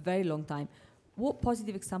a very long time. What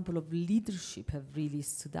positive example of leadership have really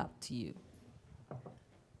stood out to you?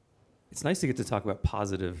 It's nice to get to talk about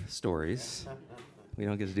positive stories. We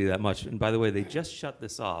don't get to do that much. And by the way, they just shut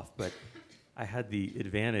this off, but I had the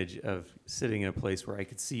advantage of sitting in a place where I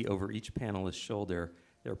could see over each panelist's shoulder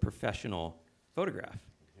their professional photograph.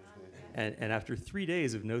 And after 3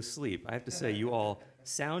 days of no sleep, I have to say, you all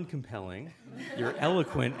sound compelling, you're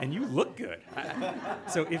eloquent, and you look good.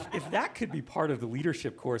 So if that could be part of the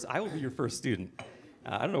leadership course, I will be your first student.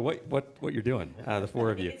 I don't know what you're doing, the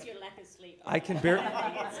four of you. It's your lack of sleep. I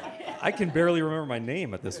can barely remember my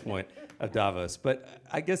name at this point of Davos, but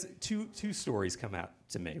I guess two stories come out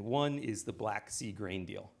to me. One is the Black Sea grain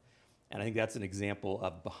deal, and I think that's an example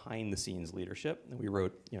of behind-the-scenes leadership. And we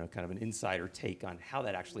wrote, kind of an insider take on how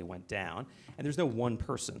that actually went down. And there's no one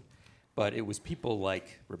person, but it was people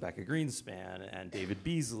like Rebecca Greenspan and David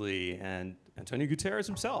Beasley and Antonio Guterres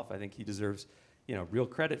himself. I think he deserves real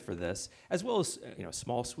credit for this, as well as a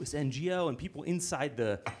small Swiss NGO and people inside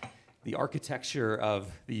the architecture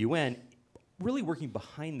of the UN, really working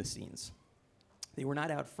behind the scenes. They were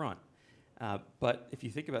not out front. But if you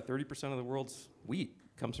think about 30% of the world's wheat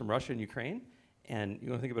comes from Russia and Ukraine, and you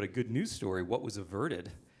want to think about a good news story, what was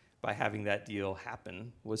averted by having that deal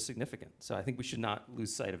happen was significant. So I think we should not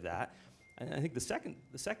lose sight of that. And I think the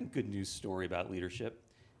second good news story about leadership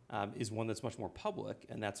is one that's much more public,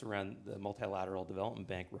 and that's around the multilateral development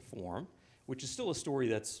bank reform, which is still a story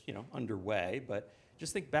that's underway, but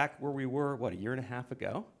just think back where we were, a year and a half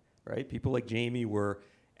ago, right? People like Jamie were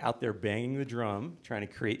out there banging the drum, trying to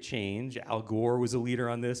create change. Al Gore was a leader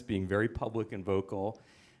on this, being very public and vocal.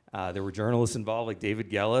 There were journalists involved, like David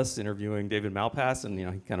Gellis, interviewing David Malpass, and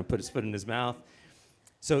he kind of put his foot in his mouth.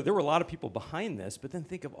 So there were a lot of people behind this, but then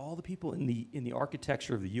think of all the people in the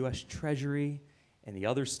architecture of the U.S. Treasury and the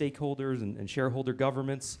other stakeholders and shareholder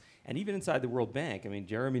governments, and even inside the World Bank. I mean,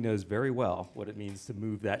 Jeremy knows very well what it means to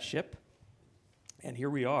move that ship. And here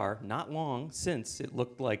we are, not long since it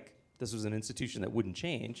looked like this was an institution that wouldn't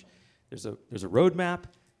change. There's a roadmap.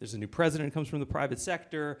 There's a new president who comes from the private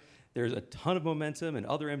sector. There's a ton of momentum, and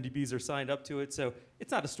other MDBs are signed up to it. So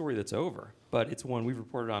it's not a story that's over, but it's one we've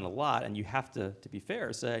reported on a lot, and you have to be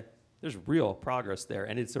fair, say there's real progress there,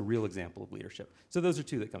 and it's a real example of leadership. So those are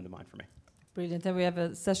two that come to mind for me. Brilliant. And we have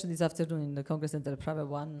a session this afternoon in the Congress Center, a private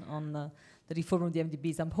one, on the reform of the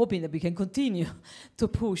MDBs. I'm hoping that we can continue to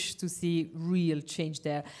push to see real change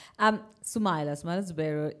there. Sumaila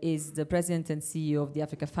Zubairu is the president and CEO of the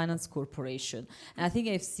Africa Finance Corporation. And I think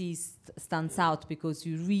AFC stands out because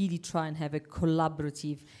you really try and have a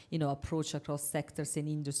collaborative, approach across sectors and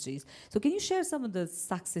industries. So can you share some of the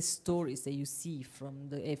success stories that you see from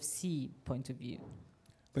the AFC point of view?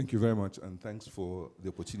 Thank you very much, and thanks for the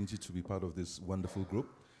opportunity to be part of this wonderful group.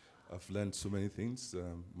 I've learned so many things.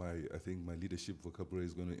 I think my leadership vocabulary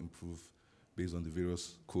is going to improve based on the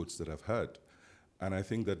various quotes that I've heard. And I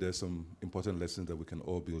think that there's some important lessons that we can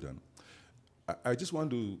all build on. I just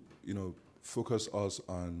want to, focus us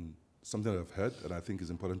on something that I've heard that I think is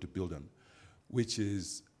important to build on, which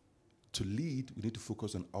is to lead, we need to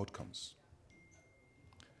focus on outcomes.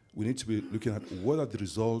 We need to be looking at what are the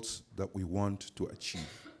results that we want to achieve.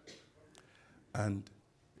 And,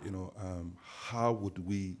 how would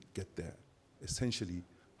we get there? Essentially,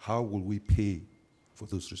 how will we pay for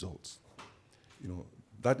those results?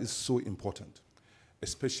 That is so important,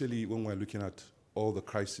 especially when we're looking at all the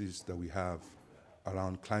crises that we have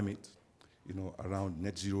around climate, around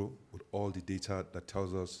net zero, with all the data that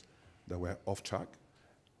tells us that we're off track,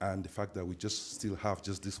 and the fact that we just still have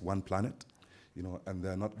just this one planet, and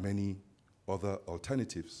there are not many other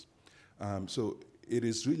alternatives. So it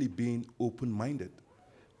is really being open-minded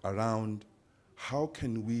around how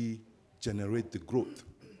can we generate the growth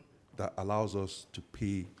that allows us to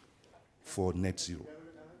pay for net zero.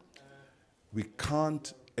 We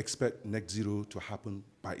can't expect net zero to happen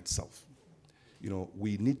by itself.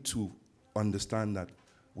 We need to understand that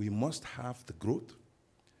we must have the growth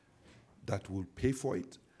that will pay for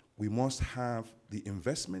it. We must have the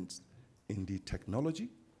investments in the technology.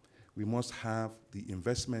 We must have the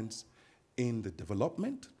investments in the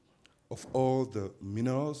development of all the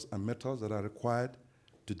minerals and metals that are required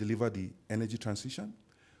to deliver the energy transition.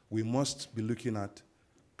 We must be looking at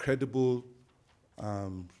credible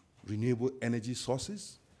renewable energy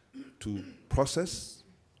sources to process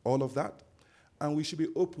all of that. And we should be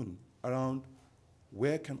open around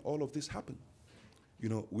where can all of this happen.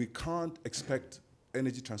 We can't expect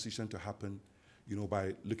energy transition to happen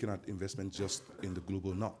by looking at investment just in the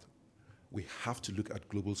global north. We have to look at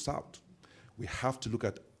global south. We have to look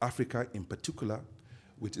at Africa in particular,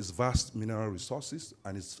 with its vast mineral resources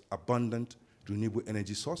and its abundant renewable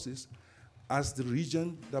energy sources, as the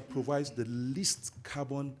region that provides the least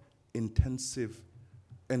carbon-intensive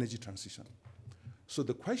energy transition. So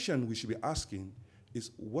the question we should be asking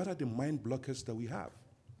is, what are the mind blockers that we have?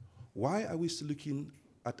 Why are we still looking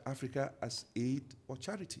at Africa as aid or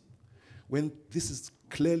charity, when this is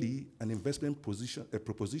clearly an investment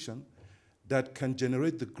proposition that can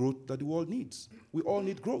generate the growth that the world needs? We all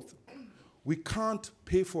need growth. We can't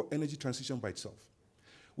pay for energy transition by itself.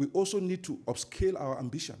 We also need to upscale our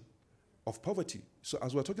ambition of poverty. So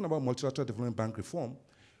as we're talking about multilateral development bank reform,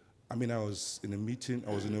 I was in a meeting,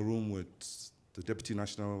 I was in a room with the Deputy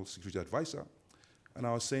National Security Advisor, and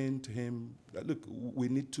I was saying to him that, look, we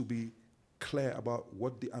need to be clear about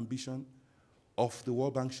what the ambition of the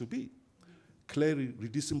World Bank should be. Clearly,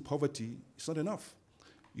 reducing poverty is not enough,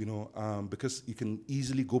 because you can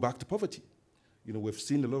easily go back to poverty. We've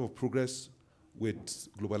seen a lot of progress with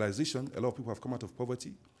globalization. A lot of people have come out of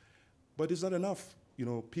poverty, but it's not enough.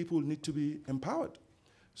 People need to be empowered.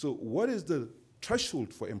 So what is the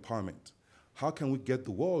threshold for empowerment? How can we get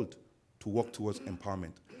the world to work towards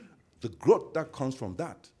empowerment? The growth that comes from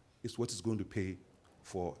that is what is going to pay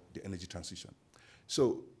for the energy transition.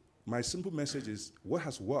 So my simple message is, what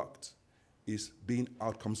has worked is being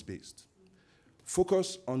outcomes-based.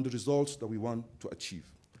 Focus on the results that we want to achieve.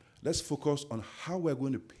 Let's focus on how we're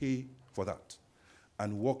going to pay for that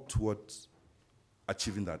and work towards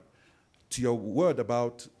achieving that. To your word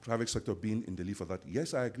about private sector being in the lead for that,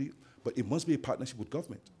 yes, I agree, but it must be a partnership with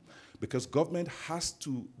government, because government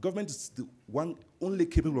is the one only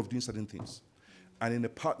capable of doing certain things. And in a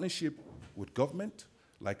partnership with government,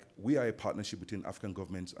 like we are a partnership between African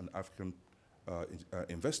governments and African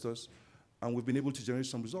investors, and we've been able to generate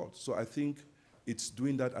some results. So I think it's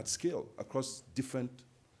doing that at scale across different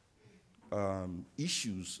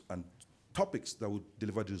issues and topics that would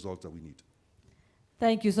deliver the results that we need.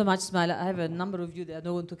 Thank you so much, Sumaila. I have a number of you that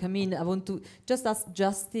don't want to come in. I want to just ask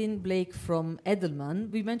Justin Blake from Edelman.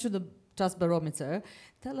 We mentioned Trust Barometer.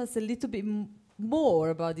 Tell us a little bit more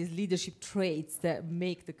about these leadership traits that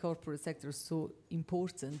make the corporate sector so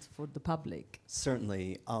important for the public.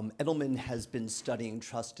 Certainly. Edelman has been studying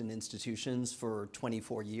trust in institutions for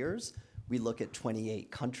 24 years. We look at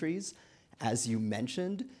 28 countries. As you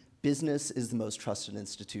mentioned, business is the most trusted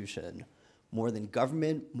institution, more than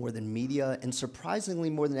government, more than media, and surprisingly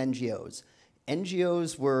more than NGOs.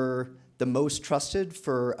 NGOs were the most trusted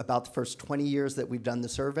for about the first 20 years that we've done the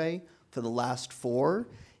survey. For the last 4,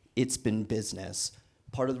 it's been business.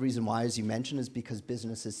 Part of the reason why, as you mentioned, is because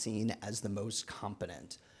business is seen as the most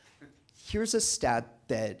competent. Here's a stat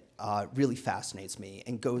that really fascinates me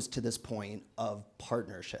and goes to this point of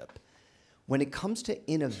partnership. When it comes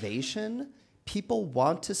to innovation, people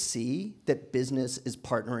want to see that business is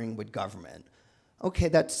partnering with government. Okay,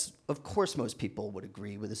 that's, of course, most people would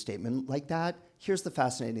agree with a statement like that. Here's the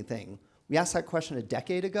fascinating thing. We asked that question a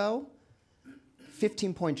decade ago,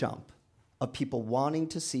 15-point jump of people wanting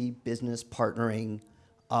to see business partnering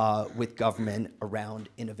with government around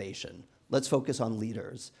innovation. Let's focus on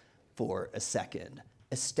leaders for a second.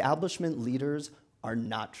 Establishment leaders are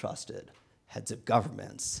not trusted. Heads of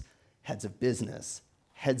governments, heads of business,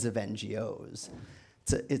 heads of NGOs.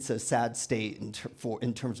 It's a sad state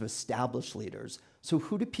in terms of established leaders. So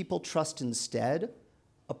who do people trust instead?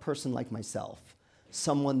 A person like myself,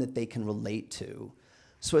 someone that they can relate to.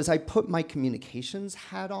 So as I put my communications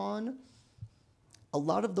hat on, a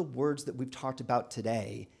lot of the words that we've talked about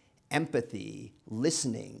today, empathy,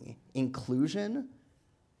 listening, inclusion,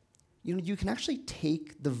 you can actually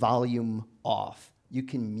take the volume off. You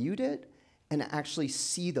can mute it and actually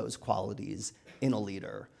see those qualities in a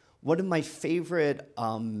leader. One of my favorite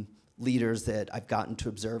leaders that I've gotten to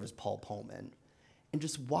observe is Paul Pullman. And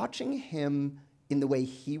just watching him in the way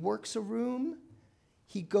he works a room,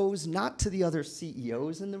 he goes not to the other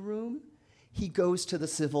CEOs in the room, he goes to the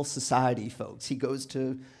civil society folks. He goes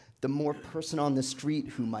to the more person on the street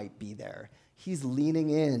who might be there. He's leaning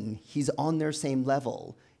in. He's on their same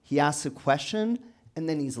level. He asks a question, and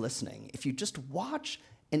then he's listening. If you just watch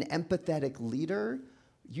an empathetic leader,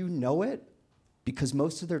 you know it, because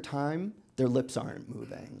most of their time, their lips aren't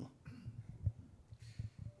moving.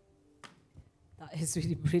 That is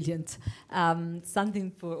really brilliant.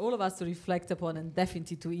 Something for all of us to reflect upon and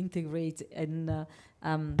definitely to integrate in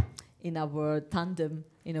our tandem,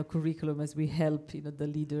 curriculum as we help, the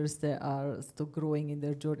leaders that are still growing in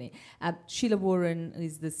their journey. Sheila Warren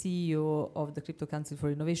is the CEO of the Crypto Council for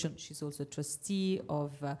Innovation. She's also a trustee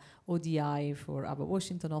of ODI for our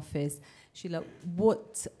Washington office. Sheila,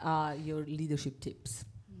 what are your leadership tips?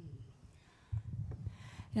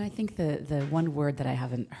 I think the one word that I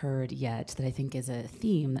haven't heard yet that I think is a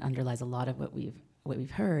theme that underlies a lot of what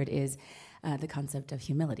we've heard is the concept of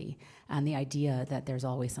humility and the idea that there's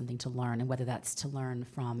always something to learn, and whether that's to learn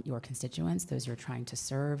from your constituents, those you're trying to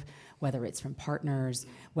serve, whether it's from partners,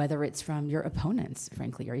 whether it's from your opponents,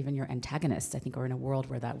 frankly, or even your antagonists. I think we're in a world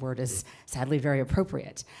where that word is sadly very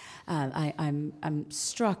appropriate. I'm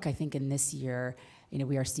struck, I think, in this year,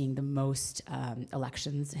 we are seeing the most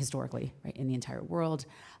elections historically, right, in the entire world.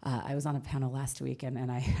 I was on a panel last week,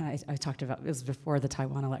 and I talked about, it was before the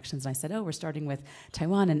Taiwan elections, and I said, we're starting with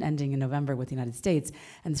Taiwan and ending in November with the United States.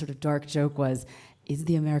 And the sort of dark joke was, is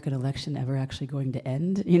the American election ever actually going to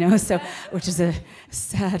end? So, which is a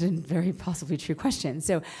sad and very possibly true question.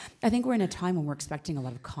 So I think we're in a time when we're expecting a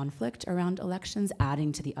lot of conflict around elections,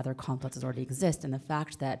 adding to the other conflicts that already exist. And the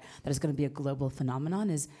fact that is going to be a global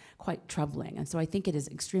phenomenon is quite troubling. And so I think it is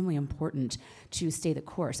extremely important to stay the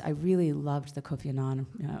course. I really loved the Kofi Annan,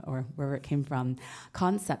 or wherever it came from,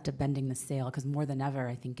 concept of bending the sail, because more than ever,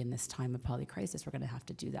 I think in this time of probably crisis, we're going to have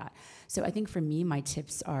to do that. So I think for me, my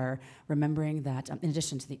tips are remembering that, in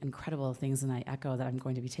addition to the incredible things, and I echo that I'm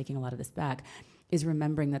going to be taking a lot of this back, is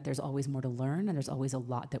remembering that there's always more to learn and there's always a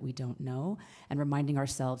lot that we don't know, and reminding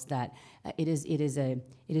ourselves that it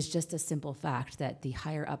is just a simple fact that the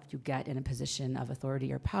higher up you get in a position of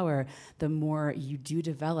authority or power, the more you do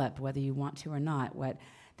develop, whether you want to or not, what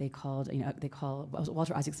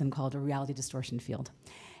Walter Isaacson called a reality distortion field.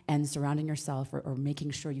 And surrounding yourself or making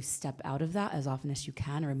sure you step out of that as often as you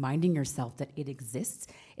can, reminding yourself that it exists.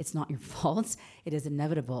 It's not your fault. It is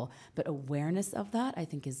inevitable. But awareness of that, I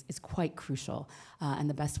think, is quite crucial. And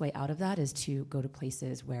the best way out of that is to go to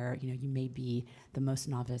places where you may be the most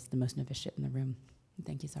novice, the most novitiate in the room.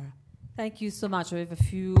 Thank you, Sarah. Thank you so much. We have a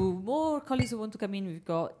few more colleagues who want to come in. We've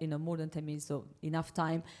got more than 10 minutes, so enough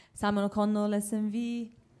time. Simon O'Connell,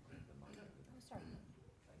 SNV.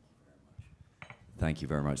 Thank you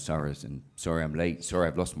very much, Sarah. And sorry I'm late. Sorry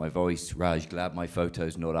I've lost my voice. Raj, glad my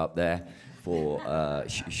photo's not up there for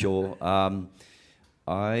sure.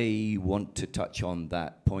 I want to touch on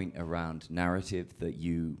that point around narrative that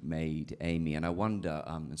you made, Amy, and I wonder,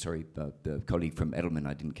 sorry, the colleague from Edelman,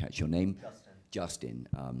 I didn't catch your name. Justin,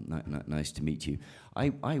 nice to meet you.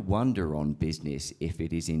 I wonder on business if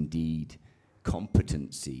it is indeed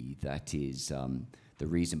competency that is the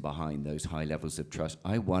reason behind those high levels of trust.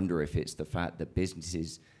 I wonder if it's the fact that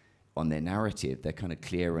businesses, on their narrative, they're kind of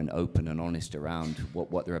clear and open and honest around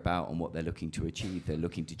what they're about and what they're looking to achieve. They're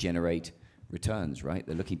looking to generate returns, right?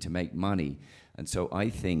 They're looking to make money. And so I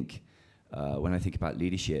think, when I think about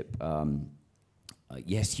leadership,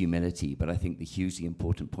 yes, humility, but I think the hugely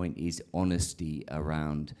important point is honesty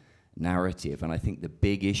around narrative. And I think the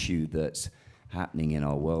big issue that's happening in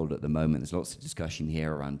our world at the moment, there's lots of discussion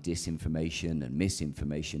here around disinformation and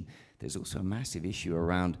misinformation. There's also a massive issue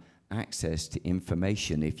around access to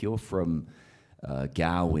information. If you're from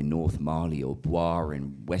Gao in North Mali or Boer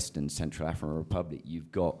in Western Central African Republic,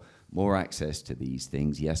 you've got more access to these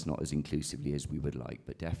things. Yes, not as inclusively as we would like,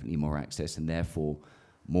 but definitely more access, and therefore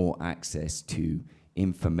more access to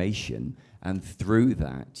information. And through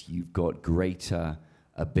that, you've got greater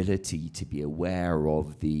ability to be aware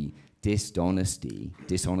of the dishonesty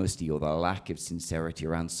or the lack of sincerity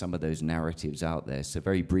around some of those narratives out there. So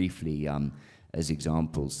very briefly, as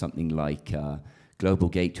examples, something like Global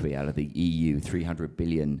Gateway out of the EU, 300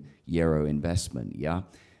 billion euro investment, yeah?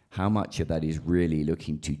 How much of that is really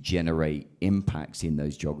looking to generate impacts in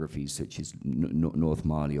those geographies, such as North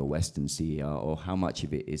Mali or Western Sea, or how much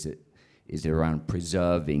of it is around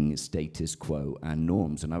preserving status quo and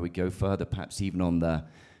norms? And I would go further, perhaps even on the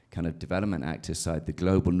kind of development actor side, the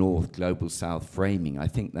global north, global south framing. I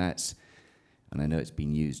think that's, and I know it's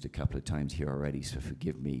been used a couple of times here already, so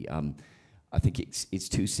forgive me. I think it's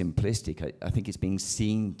too simplistic. I think it's being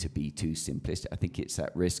seen to be too simplistic. I think it's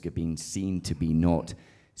at risk of being seen to be not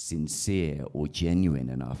sincere or genuine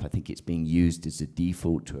enough. I think it's being used as a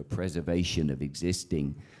default to a preservation of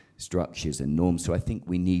existing structures and norms. So I think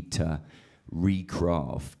we need to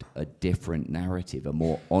recraft a different narrative, a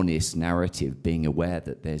more honest narrative, being aware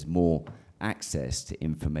that there's more access to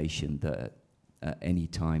information than at any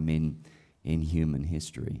time in human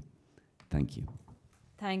history. Thank you.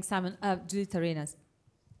 Thanks, Simon. Judith Arenas.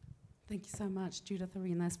 Thank you so much. Judith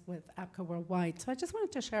Arenas with APCO Worldwide. So I just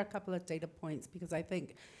wanted to share a couple of data points because I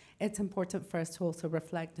think it's important for us to also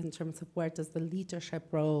reflect in terms of where does the leadership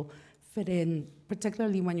role fit in,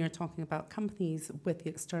 particularly when you're talking about companies with the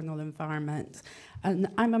external environment. And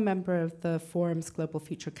I'm a member of the Forum's Global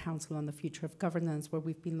Future Council on the Future of Governance, where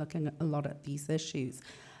we've been looking a lot at these issues.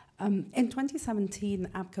 In 2017,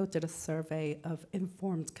 APCO did a survey of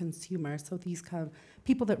informed consumers, so these kind of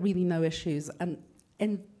people that really know issues.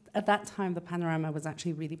 And at that time, the panorama was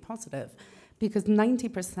actually really positive because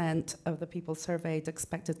 90% of the people surveyed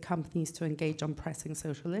expected companies to engage on pressing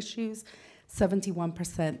social issues.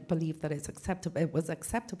 71% believed that it was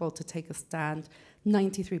acceptable to take a stand.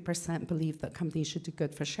 93% believed that companies should do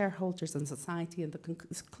good for shareholders and society. And the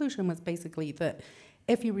conclusion was basically that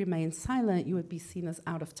if you remain silent, you would be seen as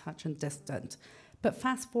out of touch and distant. But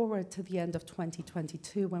fast forward to the end of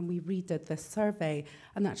 2022 when we redid this survey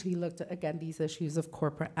and actually looked at, again, these issues of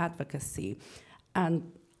corporate advocacy.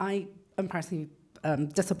 And I am personally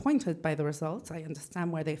disappointed by the results. I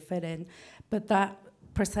understand where they fit in. But that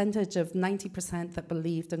percentage of 90% that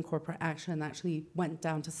believed in corporate action actually went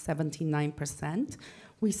down to 79%.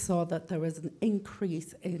 We saw that there was an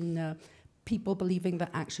increase in people believing that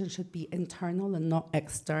action should be internal and not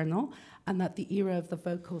external, and that the era of the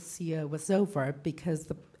vocal CEO was over because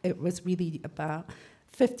it was really about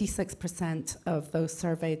 56% of those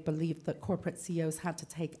surveyed believed that corporate CEOs had to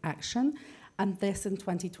take action, and this in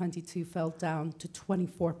 2022 fell down to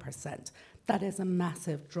 24%. That is a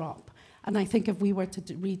massive drop. And I think if we were to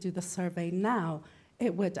redo the survey now,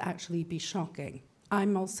 it would actually be shocking.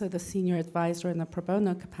 I'm also the senior advisor in a pro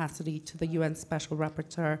bono capacity to the UN Special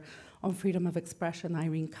Rapporteur on Freedom of Expression,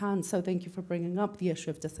 Irene Khan. So thank you for bringing up the issue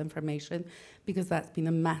of disinformation, because that's been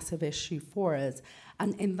a massive issue for us.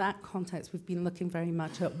 And in that context, we've been looking very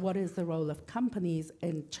much at what is the role of companies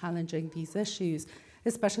in challenging these issues,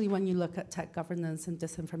 especially when you look at tech governance and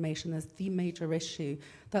disinformation as the major issue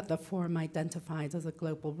that the Forum identified as a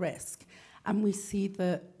global risk. And we see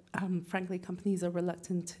that, frankly, companies are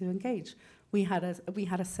reluctant to engage. We had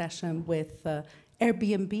a session with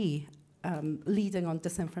Airbnb leading on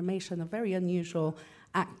disinformation, a very unusual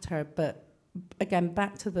actor, but again,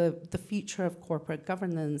 back to the future of corporate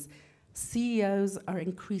governance, CEOs are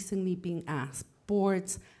increasingly being asked,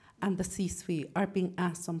 boards and the C-suite are being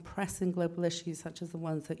asked on pressing global issues such as the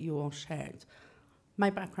ones that you all shared.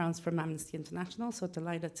 My background's from Amnesty International, so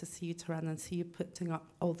delighted to see you, Taran, and see you putting up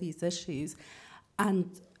all these issues.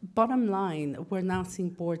 And bottom line, we're now seeing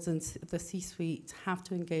boards and the C-suite have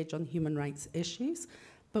to engage on human rights issues,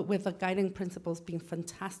 but with the guiding principles being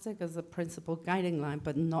fantastic as a principle guiding line,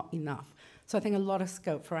 but not enough. So I think a lot of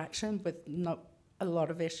scope for action with not a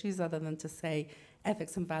lot of issues other than to say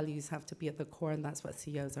ethics and values have to be at the core, and that's what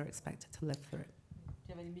CEOs are expected to live through.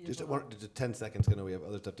 Just 10 seconds, I know we have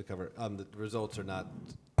other stuff to cover. The results are not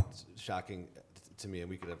shocking to me,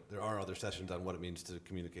 and there are other sessions on what it means to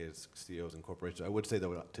communicate as CEOs and corporations. I would say,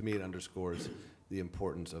 though, to me, it underscores the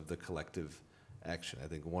importance of the collective action. I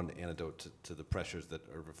think one antidote to the pressures that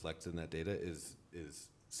are reflected in that data is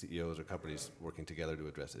CEOs or companies working together to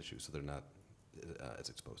address issues, so they're not as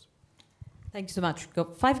exposed. Thank you so much. We've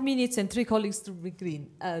got 5 minutes and 3 colleagues to bring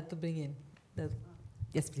in.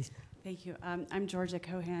 Yes, please. Thank you. I'm Georgia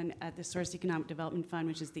Cohan at the Source Economic Development Fund,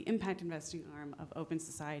 which is the impact investing arm of Open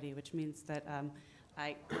Society, which means that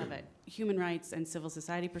I have a human rights and civil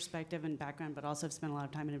society perspective and background, but also have spent a lot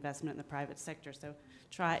of time in investment in the private sector. So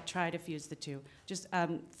try to fuse the two. Just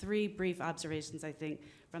 3 brief observations, I think,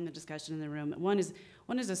 from the discussion in the room. One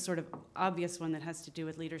is a sort of obvious one that has to do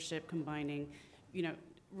with leadership combining,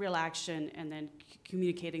 real action and then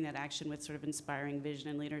communicating that action with sort of inspiring vision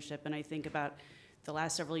and leadership. And I think about the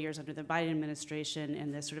last several years under the Biden administration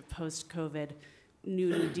and the sort of post-COVID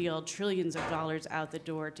New Deal, trillions of dollars out the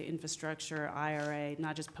door to infrastructure, IRA,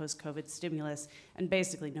 not just post-COVID stimulus, and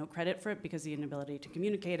basically no credit for it because of the inability to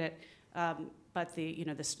communicate it. But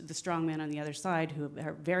the strong men on the other side who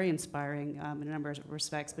are very inspiring in a number of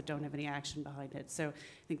respects but don't have any action behind it. So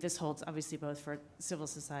I think this holds obviously both for civil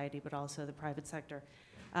society but also the private sector.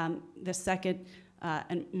 The second,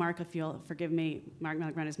 and Mark, if you'll forgive me, Mark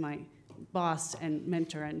Malgren is my boss and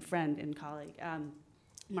mentor and friend and colleague.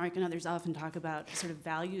 Mark and others often talk about sort of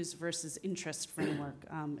values versus interest framework,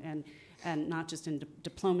 and not just in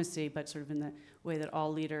diplomacy, but sort of in the way that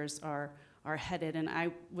all leaders are headed. And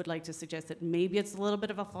I would like to suggest that maybe it's a little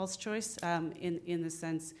bit of a false choice in the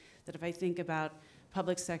sense that if I think about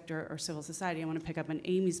public sector or civil society, I want to pick up on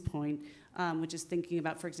Amy's point, which is thinking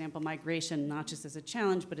about, for example, migration not just as a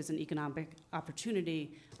challenge, but as an economic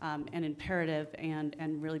opportunity and imperative,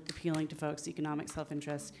 and really appealing to folks' economic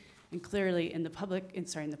self-interest. And clearly, in the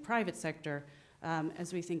private sector,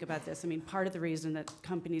 as we think about this, I mean, part of the reason that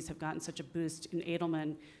companies have gotten such a boost in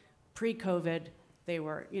Edelman pre-COVID, they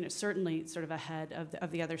were, certainly sort of ahead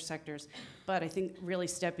of the other sectors. But I think really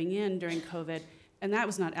stepping in during COVID. And that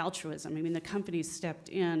was not altruism. I mean, the companies stepped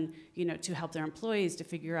in, to help their employees to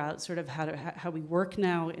figure out sort of how we work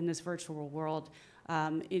now in this virtual world,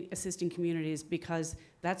 assisting communities, because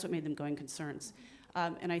that's what made them going concerns.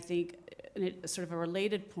 And I think sort of a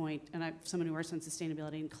related point, and I'm someone who works on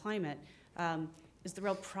sustainability and climate, is the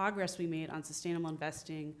real progress we made on sustainable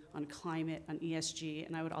investing, on climate, on ESG,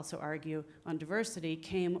 and I would also argue on diversity,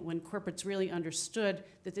 came when corporates really understood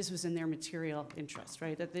that this was in their material interest,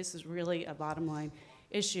 right? That this is really a bottom line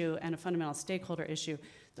issue and a fundamental stakeholder issue.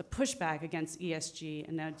 The pushback against ESG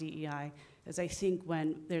and now DEI is, I think,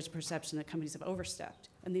 when there's a perception that companies have overstepped,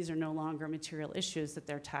 and these are no longer material issues that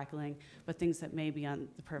they're tackling, but things that may be on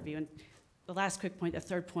the purview. And the last quick point, the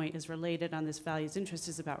third point, is related on this values interest,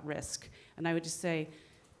 is about risk. And I would just say,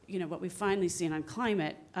 what we've finally seen on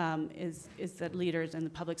climate is that leaders in the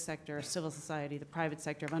public sector, civil society, the private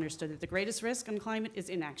sector have understood that the greatest risk on climate is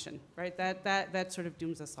inaction, right? That sort of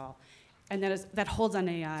dooms us all. And that holds on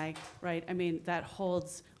AI, right? I mean, that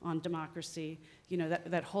holds on democracy,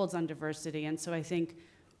 that holds on diversity. And so I think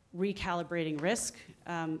recalibrating risk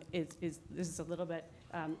this is a little bit,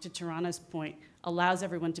 to Tarana's point, allows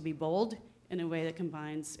everyone to be bold in a way that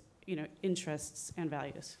combines, interests and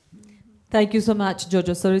values. Thank you so much,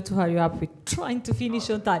 Jojo. Sorry to hurry you up. We're trying to finish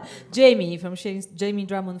on time. Jamie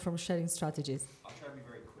Drummond from Sharing Strategies. I'll try to be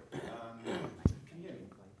very quick. Can you hear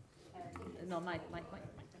me? No, Mike.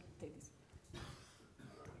 Take this.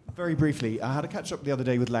 Very briefly, I had a catch up the other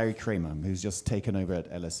day with Larry Kramer, who's just taken over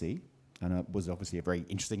at LSE, and was obviously a very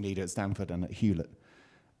interesting leader at Stanford and at Hewlett.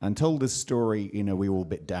 And told this story, we were all a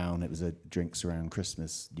bit down. It was drinks around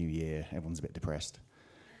Christmas, New Year. Everyone's a bit depressed.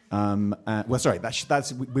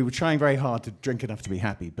 We were trying very hard to drink enough to be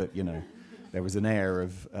happy, but, there was an air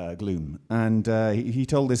of gloom. And he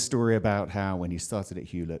told this story about how when he started at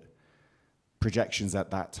Hewlett, projections at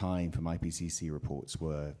that time from IPCC reports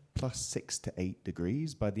were +6 to 8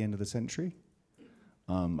 degrees by the end of the century.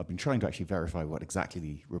 I've been trying to actually verify what exactly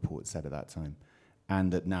the report said at that time.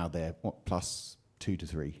 And that now they're, +2 to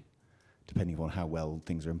 3, depending on how well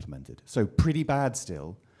things are implemented. So pretty bad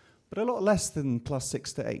still, but a lot less than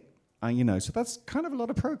 +6 to 8. So that's kind of a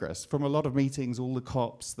lot of progress from a lot of meetings, all the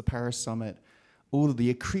COPs, the Paris Summit, all of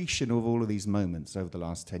the accretion of all of these moments over the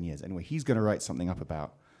last 10 years. Anyway, he's going to write something up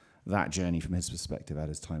about that journey from his perspective at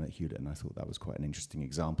his time at Hewlett, and I thought that was quite an interesting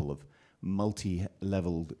example of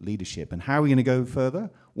multi-leveled leadership. And how are we going to go further?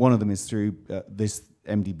 One of them is through this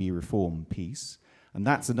MDB reform piece, and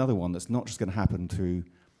that's another one that's not just going to happen through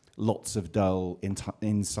lots of dull,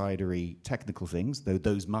 insidery technical things, though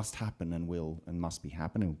those must happen and will and must be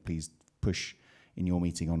happening. Please push in your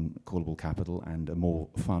meeting on callable capital and a more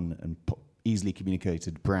fun and easily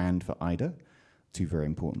communicated brand for IDA, two very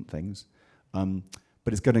important things.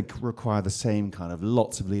 But it's going to require the same kind of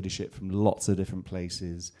lots of leadership from lots of different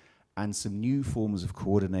places and some new forms of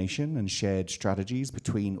coordination and shared strategies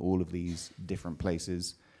between all of these different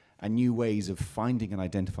places and new ways of finding and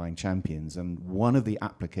identifying champions. And one of the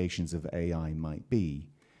applications of AI might be,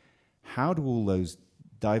 how do all those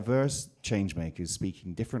diverse change makers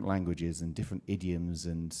speaking different languages and different idioms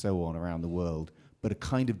and so on around the world, but are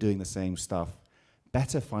kind of doing the same stuff,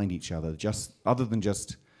 better find each other, just other than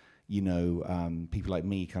just, you know, people like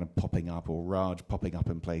me kind of popping up, or Raj popping up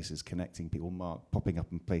in places, connecting people, Mark popping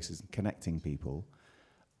up in places and connecting people,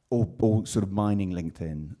 or sort of mining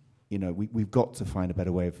LinkedIn. You know, we've got to find a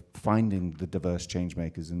better way of finding the diverse change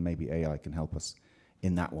makers, and maybe AI can help us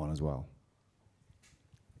in that one as well.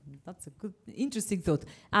 That's a good, interesting thought.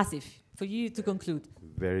 Asif, for you to conclude.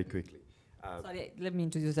 Very quickly. Sorry, let me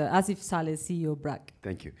introduce Asif Saleh, CEO BRAC.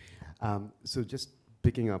 Thank you. So just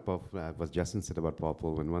picking up of what Justin said about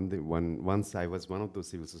Popple, once I was one of those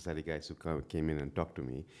civil society guys who came in and talked to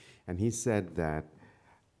me, and he said that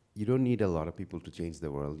you don't need a lot of people to change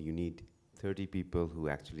the world. You need 30 people who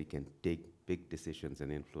actually can take big decisions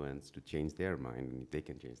and influence to change their mind, and they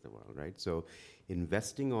can change the world, right? So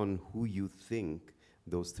investing on who you think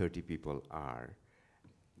those 30 people are,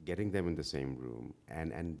 getting them in the same room,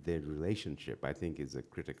 and their relationship, I think, is a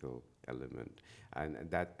critical element. And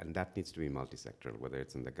that needs to be multi-sectoral, whether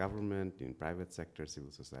it's in the government, in private sector,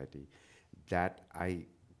 civil society. That I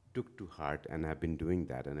took to heart and have been doing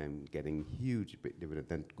that, and I'm getting huge dividend.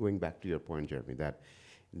 Then going back to your point, Jeremy,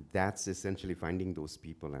 that's essentially finding those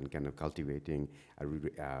people and kind of cultivating a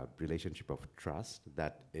relationship of trust,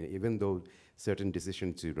 that even though certain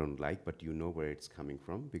decisions you don't like, but you know where it's coming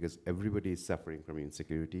from, because everybody is suffering from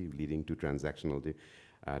insecurity leading to transactional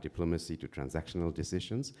diplomacy, to transactional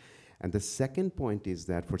decisions. And the second point is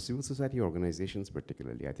that for civil society organizations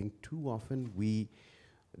particularly, I think too often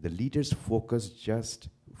the leaders focus just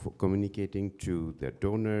for communicating to their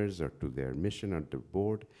donors or to their mission or the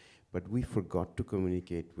board, but we forgot to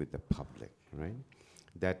communicate with the public, right?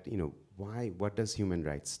 That, you know, what does human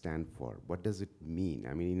rights stand for? What does it mean?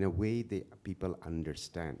 I mean, in a way, people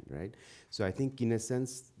understand, right? So I think, in a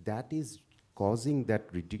sense, that is causing that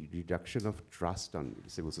reduction of trust on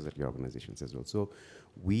civil society organizations as well. So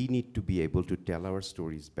we need to be able to tell our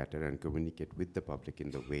stories better and communicate with the public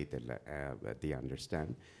in the way that they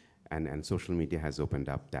understand. And social media has opened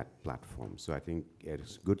up that platform. So I think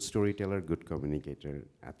it's good storyteller, good communicator,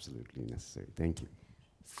 absolutely necessary. Thank you.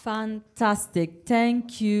 Fantastic.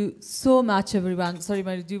 Thank you so much, everyone. Sorry,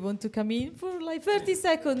 Mary, do you want to come in for like 30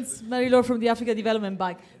 seconds? Mary-Laure from the Africa Development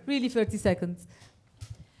Bank. Really 30 seconds.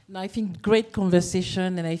 No, I think great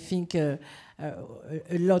conversation, and I think a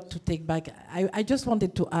lot to take back. I just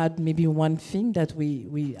wanted to add maybe one thing that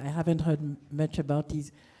I haven't heard much about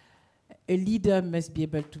is a leader must be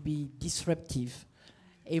able to be disruptive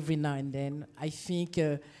every now and then. I think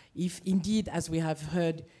if indeed, as we have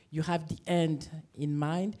heard, you have the end in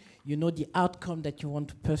mind, you know the outcome that you want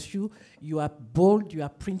to pursue, you are bold, you are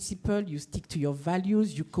principled, you stick to your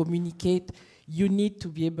values, you communicate, you need to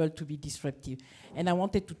be able to be disruptive. And I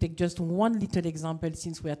wanted to take just one little example,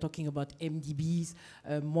 since we are talking about MDBs,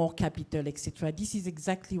 more capital, etc. This is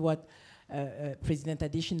exactly what President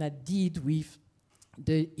Adesina did with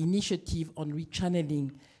the initiative on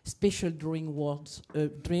rechanneling special drawing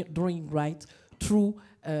rights through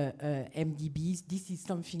MDBs. This is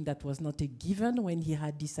something that was not a given when he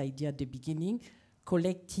had this idea at the beginning.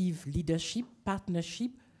 Collective leadership,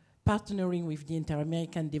 partnership, partnering with the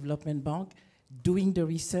Inter-American Development Bank, doing the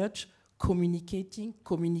research, communicating,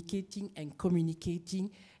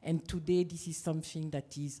 and today this is something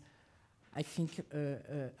that is, I think,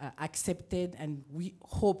 accepted, and we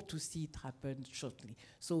hope to see it happen shortly.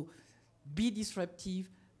 So be disruptive,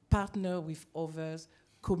 partner with others,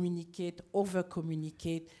 communicate,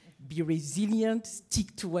 over-communicate, be resilient,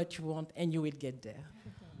 stick to what you want, and you will get there.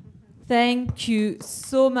 Thank you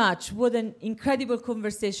so much. What an incredible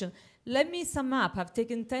conversation. Let me sum up. I've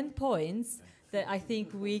taken 10 points that I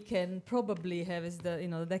think we can probably have as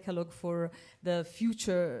the decalogue for the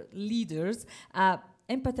future leaders.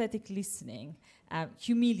 Empathetic listening,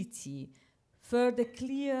 humility, For the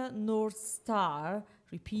clear North Star,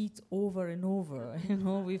 repeat over and over. You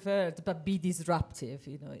know, we've heard, but be disruptive,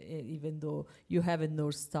 you know, even though you have a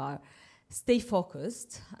North Star. Stay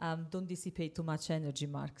focused. Don't dissipate too much energy,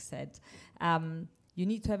 Mark said. You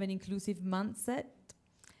need to have an inclusive mindset.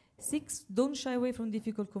 6, don't shy away from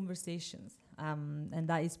difficult conversations. And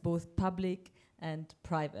that is both public and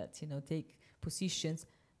private. You know, take positions,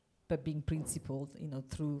 but being principled, you know,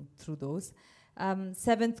 through those.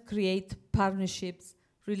 7th, create partnerships,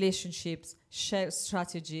 relationships, share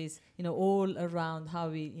strategies, you know, all around how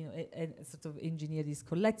we, you know, sort of engineer this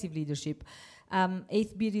collective leadership.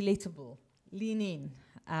 8th, be relatable, lean in.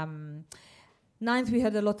 9th, we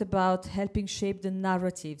heard a lot about helping shape the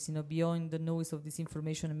narratives, you know, beyond the noise of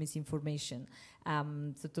disinformation and misinformation.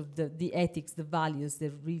 Sort of the ethics, the values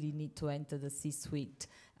that really need to enter the C-suite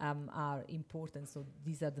are important. So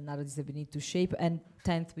these are the narratives that we need to shape. And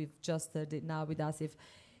 10th, we've just heard it now with Asif,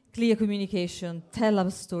 clear communication, tell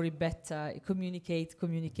our story better, communicate,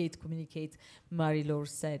 Marie-Laure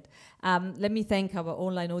said. Let me thank our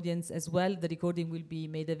online audience as well. The recording will be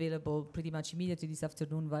made available pretty much immediately this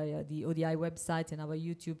afternoon via the ODI website and our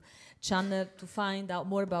YouTube channel. To find out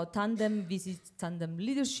more about Tandem, visit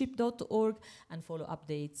tandemleadership.org and follow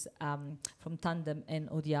updates from Tandem and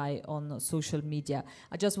ODI on social media.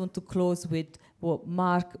 I just want to close with what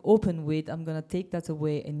Mark opened with. I'm going to take that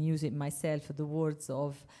away and use it myself, the words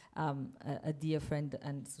of a dear friend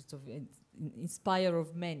and sort of inspirer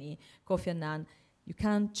of many, Kofi Annan. You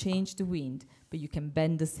can't change the wind, but you can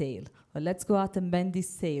bend the sail. Well, let's go out and bend these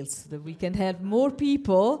sails so that we can help more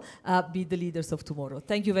people be the leaders of tomorrow.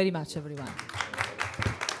 Thank you very much, everyone.